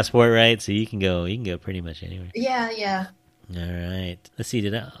U.S. passport, right? So you can go pretty much anywhere. yeah. All right. Let's see.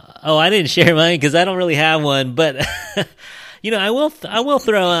 I didn't share mine because I don't really have one. But I will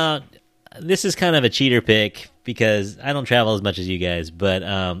throw out. This is kind of a cheater pick because I don't travel as much as you guys. But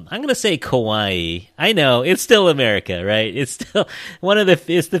I'm gonna say Kauai. I know it's still America, right? It's still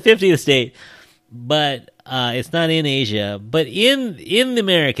it's the 50th state. But it's not in Asia. But in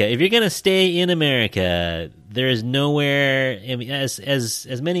America, if you're gonna stay in America, there is nowhere. I mean,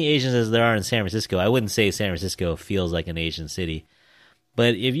 as many Asians as there are in San Francisco, I wouldn't say San Francisco feels like an Asian city.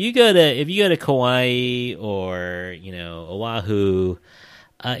 But if you go to Kauai or Oahu,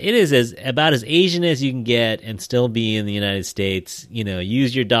 it is about as Asian as you can get and still be in the United States.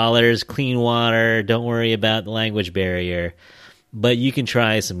 Use your dollars, clean water. Don't worry about the language barrier. But you can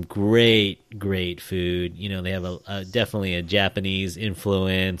try some great food. They have definitely a Japanese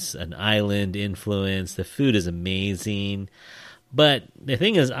influence, an island influence. The food is amazing. But the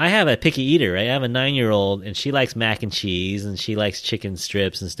thing is, I have a picky eater, right? I have a 9-year-old, and she likes mac and cheese, and she likes chicken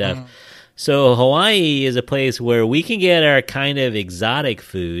strips and stuff. So Hawaii is a place where we can get our kind of exotic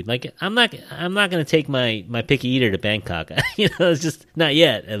food. Like I'm not going to take my picky eater to Bangkok. It's just not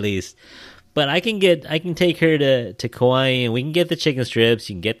yet, at least. But I can take her to Kauai, and we can get the chicken strips.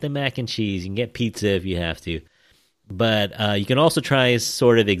 You can get the mac and cheese. You can get pizza if you have to. But you can also try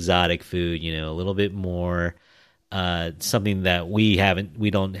sort of exotic food. A little bit more something that we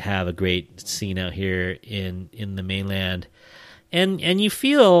don't have a great scene out here in the mainland. And you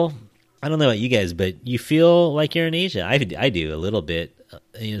feel, I don't know about you guys, but you feel like you're in Asia. I do a little bit.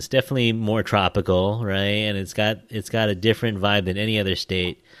 It's definitely more tropical, right? And it's got a different vibe than any other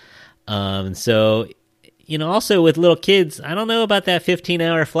state. So, also with little kids, I don't know about that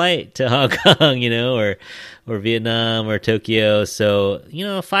 15-hour flight to Hong Kong, or Vietnam or Tokyo. So,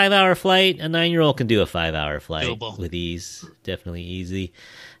 a 5-hour flight, a 9-year-old can do a 5-hour flight Doable. with ease. Definitely easy.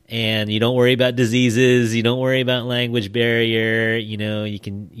 And you don't worry about diseases. You don't worry about language barrier. You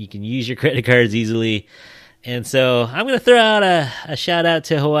can use your credit cards easily. And so I'm going to throw out a shout out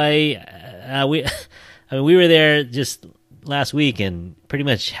to Hawaii. We were there just last week, and pretty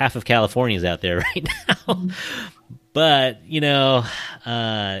much half of California is out there right now. But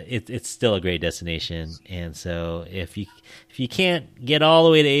it's still a great destination. And so if you can't get all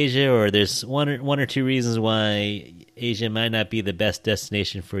the way to Asia, or there's one or two reasons why Asia might not be the best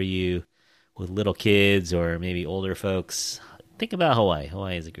destination for you with little kids or maybe older folks, think about Hawaii.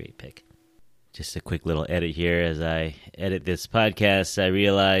 Hawaii is a great pick. Just a quick little edit here. As I edit this podcast, I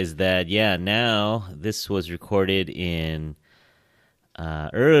realized that, now this was recorded in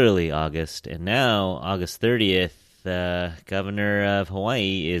early August, and now August 30th, the governor of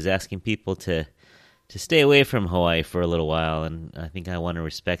Hawaii is asking people to stay away from Hawaii for a little while, and I think I want to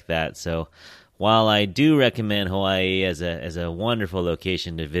respect that. So while I do recommend Hawaii as a wonderful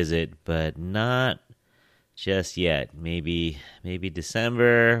location to visit, but not just yet, maybe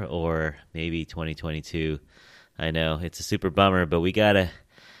December or maybe 2022. I know it's a super bummer, but we gotta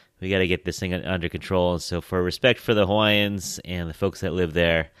get this thing under control. So for respect for the Hawaiians and the folks that live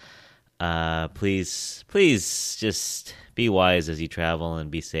there, please just be wise as you travel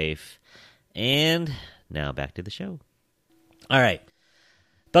and be safe. And now back to the show. All right.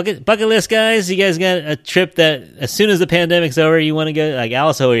 Bucket list, guys. You guys got a trip that as soon as the pandemic's over, you want to go? Like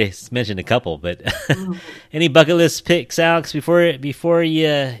Alice already mentioned a couple, but any bucket list picks, Alex, before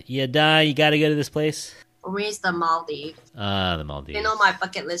you die, you got to go to this place? For me, it's the Maldives. The Maldives. My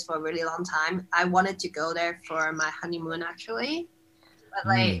bucket list for a really long time. I wanted to go there for my honeymoon, actually.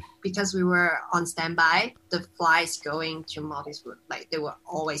 But because we were on standby, the flights going to Maldives were they were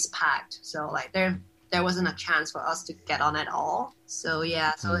always packed. So there wasn't a chance for us to get on at all. So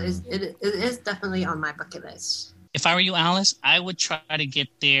it is definitely on my bucket list. If I were you, Alice, I would try to get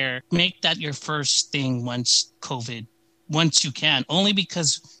there. Make that your first thing once you can. Only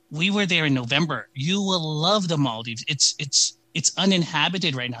because we were there in November. You will love the Maldives. It's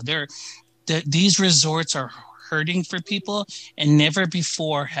uninhabited right now. These resorts are hurting for people, and never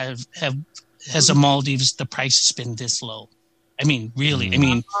before has the Maldives, the price has been this low. I mean, really. I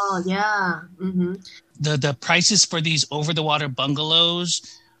mean, oh yeah. Mm-hmm. The prices for these over the water bungalows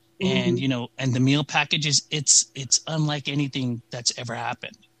and and the meal packages, it's unlike anything that's ever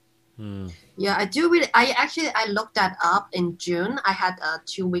happened. Yeah, I looked that up in June. I had a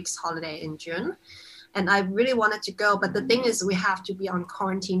 2 weeks holiday in June, and I really wanted to go, but the thing is we have to be on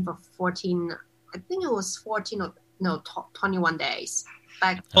quarantine for 14, I think it was 21 days.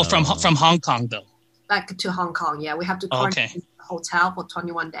 From Hong Kong though. Back to Hong Kong, yeah. We have to quarantine the hotel for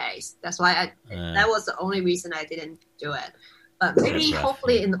 21 days. That's why that was the only reason I didn't do it. But maybe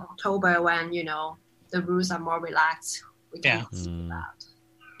hopefully in October when, the rules are more relaxed, we can do that.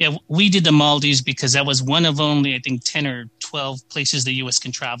 Yeah, we did the Maldives because that was one of only, I think, 10 or 12 places the U.S.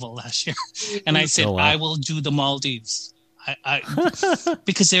 can travel last year. And I said, I will do the Maldives. I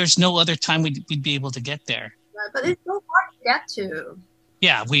because there's no other time we'd be able to get there. Right, but it's so hard to get to.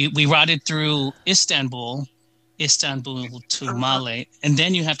 Yeah, we routed through Istanbul to Male, and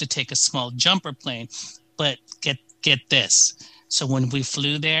then you have to take a small jumper plane. But get this. So when we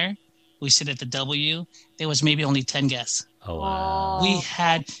flew there, we sit at the W. There was maybe only 10 guests. Oh, wow. We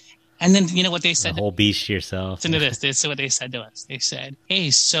had, and then you know what they said? The whole beach to yourself. Listen to this. This is what they said to us. They said,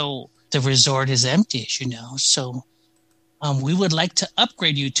 hey, so the resort is empty, as you know. So we would like to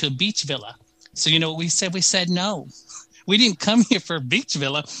upgrade you to a beach villa. So you know what we said? We said no. We didn't come here for a beach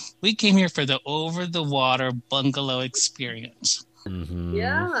villa. We came here for the over-the-water bungalow experience. Mm-hmm.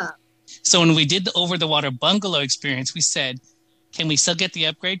 Yeah. So when we did the over-the-water bungalow experience, we said, can we still get the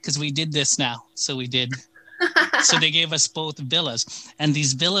upgrade? Because we did this now. So we did. So they gave us both villas. And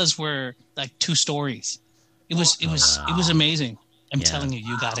these villas were like 2 stories. It was amazing. I'm telling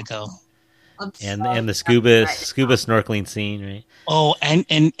you got to go. And the scuba snorkeling scene, right? Oh,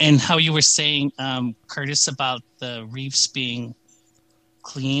 and how you were saying, Curtis, about the reefs being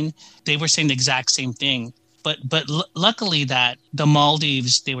clean. They were saying the exact same thing. But luckily that the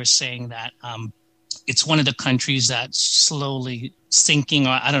Maldives, they were saying that it's one of the countries that's slowly sinking,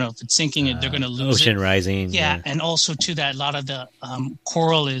 or I don't know if it's sinking, they're going to lose ocean rising. Yeah, and also to that, a lot of the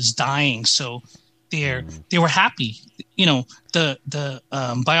coral is dying. So they were happy. You know, the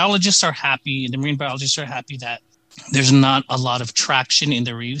biologists are happy, the marine biologists are happy that there's not a lot of traction in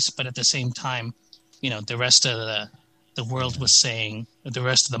the reefs, but at the same time, the rest of the world was saying, the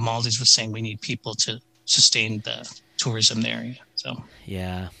rest of the Maldives was saying, we need people to sustain the tourism there. So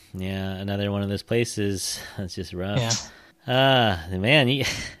yeah, another one of those places that's just rough. Yeah. Man,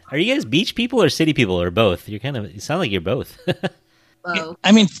 are you guys beach people or city people or both? You sound like you're both. Both.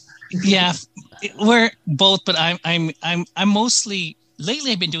 I mean, yeah, we're both, but I'm mostly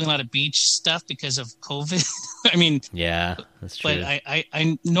lately. I've been doing a lot of beach stuff because of COVID. I mean, yeah, that's true. But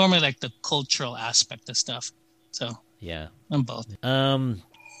I normally like the cultural aspect of stuff. So yeah, I'm both.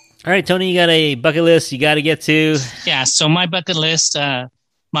 All right, Tony, you got a bucket list you got to get to? Yeah, so my bucket list, Machu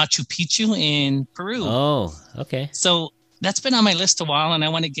Picchu in Peru. Oh, okay. So that's been on my list a while, and I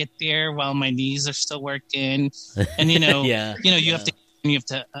want to get there while my knees are still working. And you have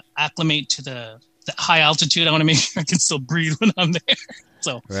to acclimate to the high altitude. I want to make sure I can still breathe when I'm there.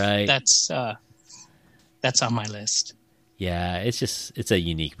 So right. That's on my list. Yeah, it's a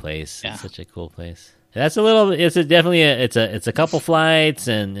unique place. Yeah. It's such a cool place. That's it's a couple flights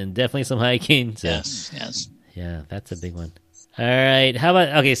and definitely some hiking. So. Yes. Yeah, that's a big one. All right, how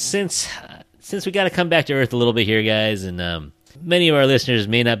about since we got to come back to Earth a little bit here, guys, and many of our listeners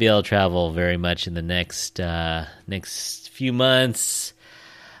may not be able to travel very much in the next few months.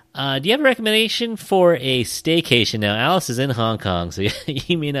 Do you have a recommendation for a staycation? Now, Alice is in Hong Kong, so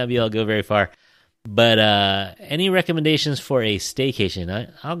you may not be able to go very far. But any recommendations for a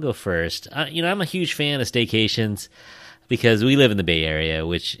staycation? I'll go first. I'm a huge fan of staycations because we live in the Bay Area,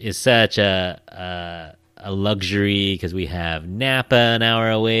 which is such a luxury because we have Napa an hour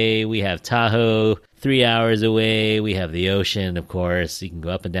away, we have Tahoe 3 hours away, we have the ocean, of course. You can go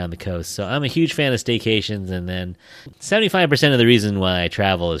up and down the coast. So I'm a huge fan of staycations, and then 75% of the reason why I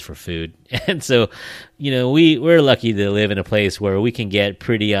travel is for food. And so, we're lucky to live in a place where we can get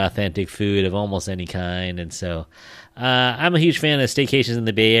pretty authentic food of almost any kind. And so I'm a huge fan of staycations in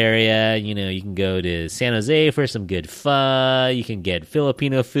the Bay Area. You can go to San Jose for some good pho. You can get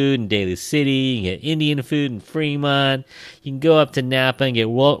Filipino food in Daly City. You can get Indian food in Fremont. You can go up to Napa and get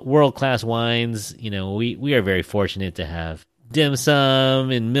world-class wines. We are very fortunate to have dim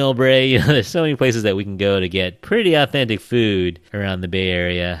sum in Millbrae. There's so many places that we can go to get pretty authentic food around the Bay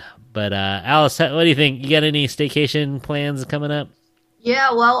Area. But Alice, what do you think? You got any staycation plans coming up?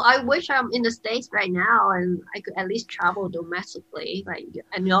 Yeah, well, I wish I'm in the States right now and I could at least travel domestically. Like,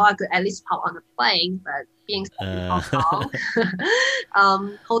 I know I could at least pop on a plane, but being stuck in Hong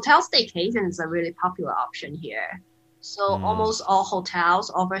Kong, hotel staycation is a really popular option here. So almost all hotels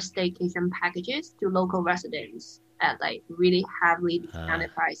offer staycation packages to local residents at like really heavily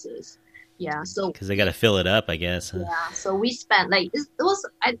discounted prices. Yeah, so because they got to fill it up, I guess. Huh? Yeah, so we spent I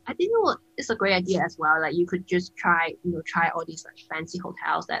think it's a great idea as well. Like you could just try all these like fancy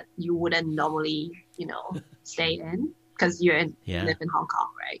hotels that you wouldn't normally stay in because you live in Hong Kong,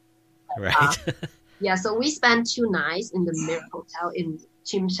 right? Right. Yeah, so we spent 2 nights in the Mirror Hotel in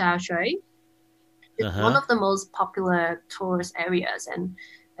Tsim Sha Tsui. It's one of the most popular tourist areas, and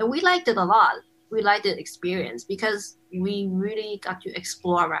we liked it a lot. We liked the experience because we really got to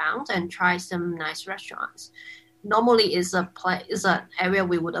explore around and try some nice restaurants. Normally, it's an area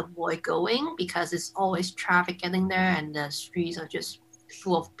we would avoid going because it's always traffic getting there and the streets are just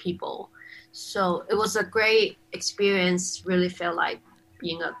full of people. So it was a great experience. Really felt like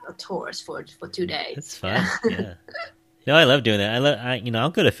being a tourist for 2 days. It's fun. Yeah. No, I love doing that. I'll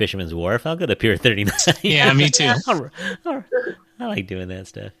go to Fisherman's Wharf. I'll go to Pier 39. Yeah, me too. I like doing that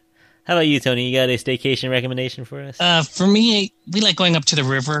stuff. How about you, Tony? You got a staycation recommendation for us? For me, we like going up to the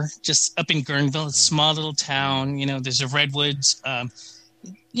river, just up in Guerneville. It's a small little town. There's the redwoods. I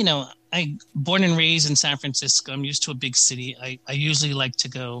born and raised in San Francisco. I'm used to a big city. I usually like to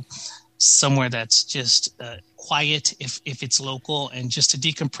go somewhere that's just quiet if it's local, and just to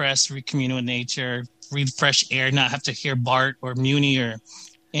decompress, recommune with nature, breathe fresh air, not have to hear BART or Muni or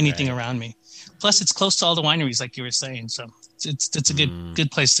anything around me. Plus, it's close to all the wineries, like you were saying. So it's a good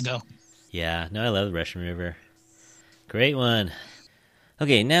place to go. Yeah, no, I love the Russian River. Great one.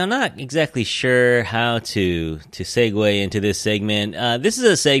 Okay, now not exactly sure how to segue into this segment. This is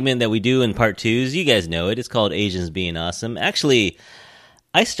a segment that we do in part 2s. You guys know it. It's called Asians Being Awesome. Actually,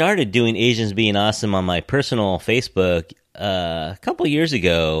 I started doing Asians Being Awesome on my personal Facebook a couple years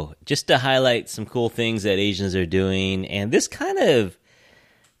ago just to highlight some cool things that Asians are doing. And this kind of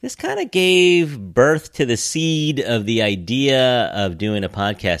gave birth to the seed of the idea of doing a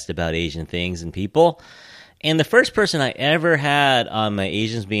podcast about Asian things and people. And the first person I ever had on my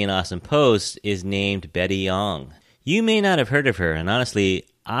Asians Being Awesome post is named Betty Yong. You may not have heard of her, and honestly,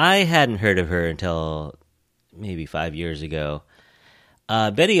 I hadn't heard of her until maybe 5 years ago.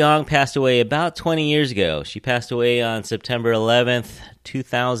 Betty Yong passed away about 20 years ago. She passed away on September 11th,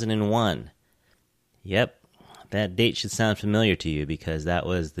 2001. Yep. That date should sound familiar to you because that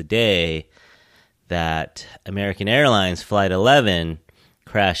was the day that American Airlines Flight 11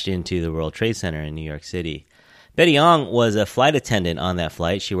 crashed into the World Trade Center in New York City. Betty Ong was a flight attendant on that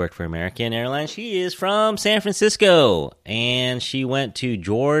flight. She worked for American Airlines. She is from San Francisco, and she went to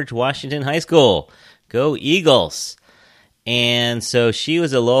George Washington High School. Go Eagles! And so she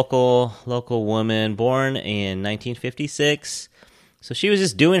was a local woman, born in 1956. So she was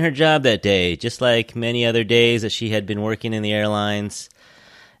just doing her job that day, just like many other days that she had been working in the airlines.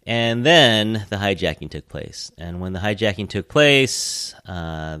 And then the hijacking took place. And when the hijacking took place,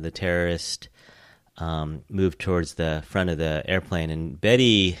 the terrorist moved towards the front of the airplane, and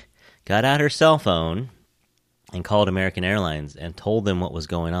Betty got out her cell phone and called American Airlines and told them what was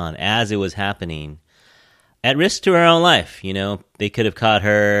going on as it was happening, at risk to her own life. You know, they could have caught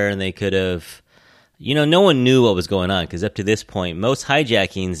her, and they could have, you know, no one knew what was going on, because up to this point, most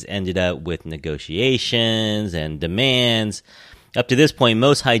hijackings ended up with negotiations and demands. Up to this point,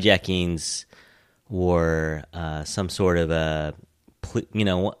 most hijackings were some sort of a, you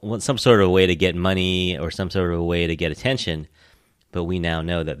know, some sort of a way to get money or some sort of a way to get attention. But we now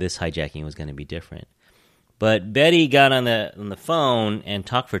know that this hijacking was going to be different. But Betty got on the phone and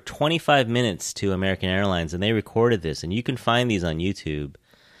talked for 25 minutes to American Airlines, and they recorded this, and you can find these on YouTube.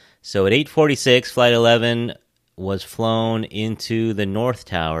 So at 8:46, Flight 11 was flown into the North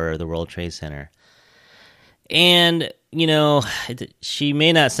Tower of the World Trade Center. And, you know, she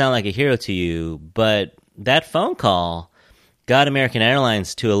may not sound like a hero to you, but that phone call got American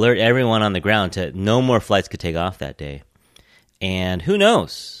Airlines to alert everyone on the ground to no more flights could take off that day. And who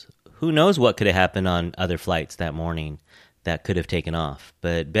knows? Who knows what could have happened on other flights that morning that could have taken off.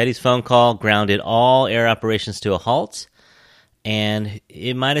 But Betty's phone call grounded all air operations to a halt, and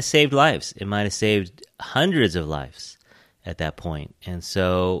it might have saved lives. It might have saved hundreds of lives at that point. And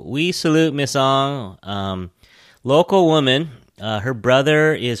so we salute Miss Ong, local woman. Her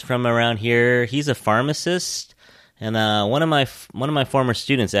brother is from around here. He's a pharmacist, and one of my former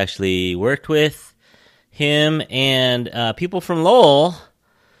students actually worked with him. And people from Lowell,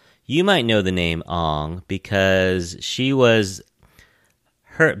 you might know the name Ong because she was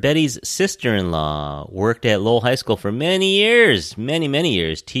Betty's sister-in-law, worked at Lowell High School for many years, many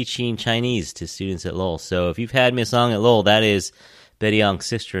years, teaching Chinese to students at Lowell. So if you've had Miss Ong at Lowell, that is Betty Ong's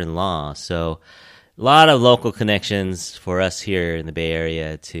sister-in-law. So a lot of local connections for us here in the Bay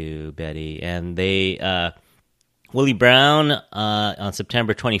Area to Betty. And they, Willie Brown, on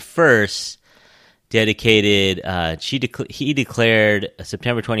September 21st, dedicated, he declared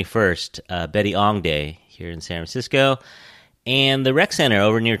September 21st, Betty Ong Day here in San Francisco. And the rec center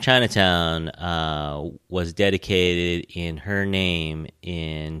over near Chinatown was dedicated in her name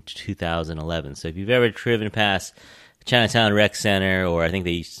in 2011. So if you've ever driven past the Chinatown Rec Center, or I think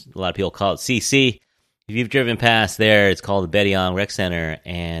a lot of people call it CC, if you've driven past there, it's called the Betty Ong Rec Center.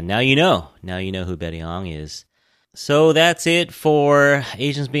 And now you know who Betty Ong is. So that's it for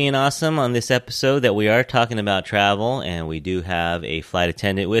Asians Being Awesome on this episode that we are talking about travel, and we do have a flight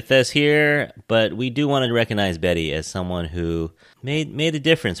attendant with us here, but we do want to recognize Betty as someone who made a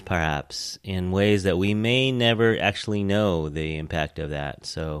difference perhaps in ways that we may never actually know the impact of that.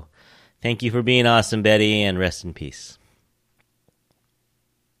 So thank you for being awesome, Betty, and rest in peace.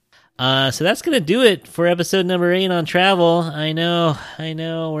 So that's going to do it for episode number 8 on travel. I know,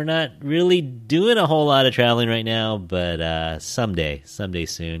 we're not really doing a whole lot of traveling right now, but someday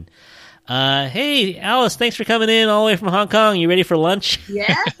soon. Hey, Alice, thanks for coming in all the way from Hong Kong. You ready for lunch?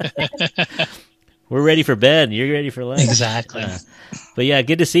 Yeah. We're ready for bed. You're ready for lunch. Exactly. But yeah,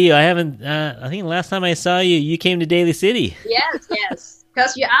 good to see you. I haven't, I think last time I saw you, you came to Daly City. Yes.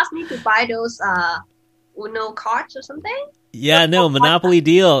 Because you asked me to buy those Uno cards or something. Yeah, no, Monopoly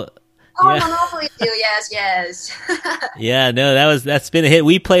deal. Oh, yeah. Monopoly deal, yes. Yeah, no, that's been a hit.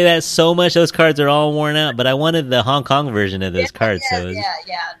 We play that so much; those cards are all worn out. But I wanted the Hong Kong version of those cards. Yeah.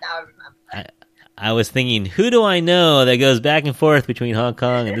 Now I remember. I was thinking, who do I know that goes back and forth between Hong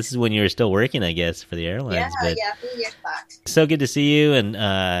Kong, and this is when you were still working, I guess, for the airlines. Yeah, a few years back. So good to see you, and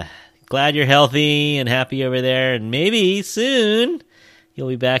glad you're healthy and happy over there. And maybe soon you'll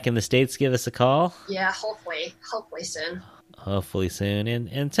be back in the States. Give us a call. Yeah, hopefully soon. Hopefully soon.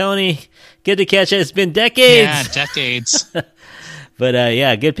 And Tony, good to catch you. It's been decades. Yeah, decades. But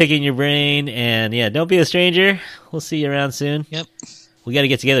yeah, good picking your brain. And yeah, don't be a stranger. We'll see you around soon. Yep. We got to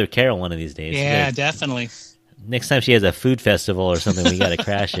get together with Carol one of these days. Yeah, definitely. Next time she has a food festival or something, we got to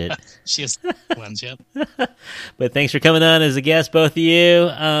crash it. She has ones, yep. But thanks for coming on as a guest, both of you.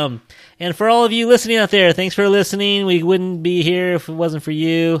 And for all of you listening out there, thanks for listening. We wouldn't be here if it wasn't for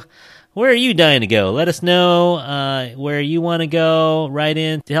you. where are you dying to go? Let us know where you want to go. Write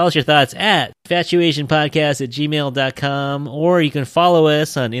in. Tell us your thoughts at infatuationpodcast@gmail.com, or you can follow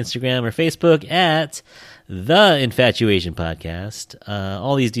us on Instagram or Facebook at The Infatuation Podcast.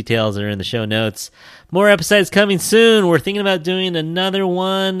 All these details are in the show notes. More episodes coming soon. We're thinking about doing another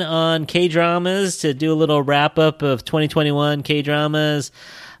one on K-dramas to do a little wrap-up of 2021 K-dramas.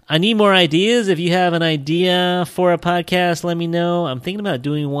 I need more ideas. If you have an idea for a podcast, let me know. I'm thinking about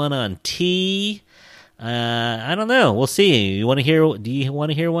doing one on tea. I don't know. We'll see. Do you want to hear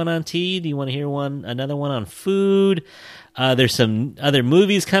one on tea? Do you want to hear another one on food? There's some other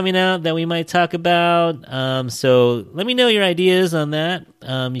movies coming out that we might talk about. So let me know your ideas on that.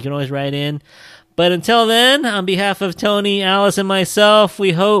 You can always write in. But until then, on behalf of Tony, Alice, and myself,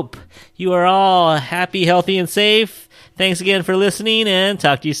 we hope you are all happy, healthy, and safe. Thanks again for listening, and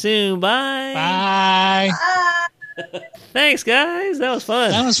talk to you soon. Bye. Bye. Bye. Thanks, guys. That was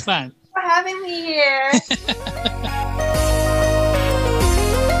fun. That was fun. For having me here.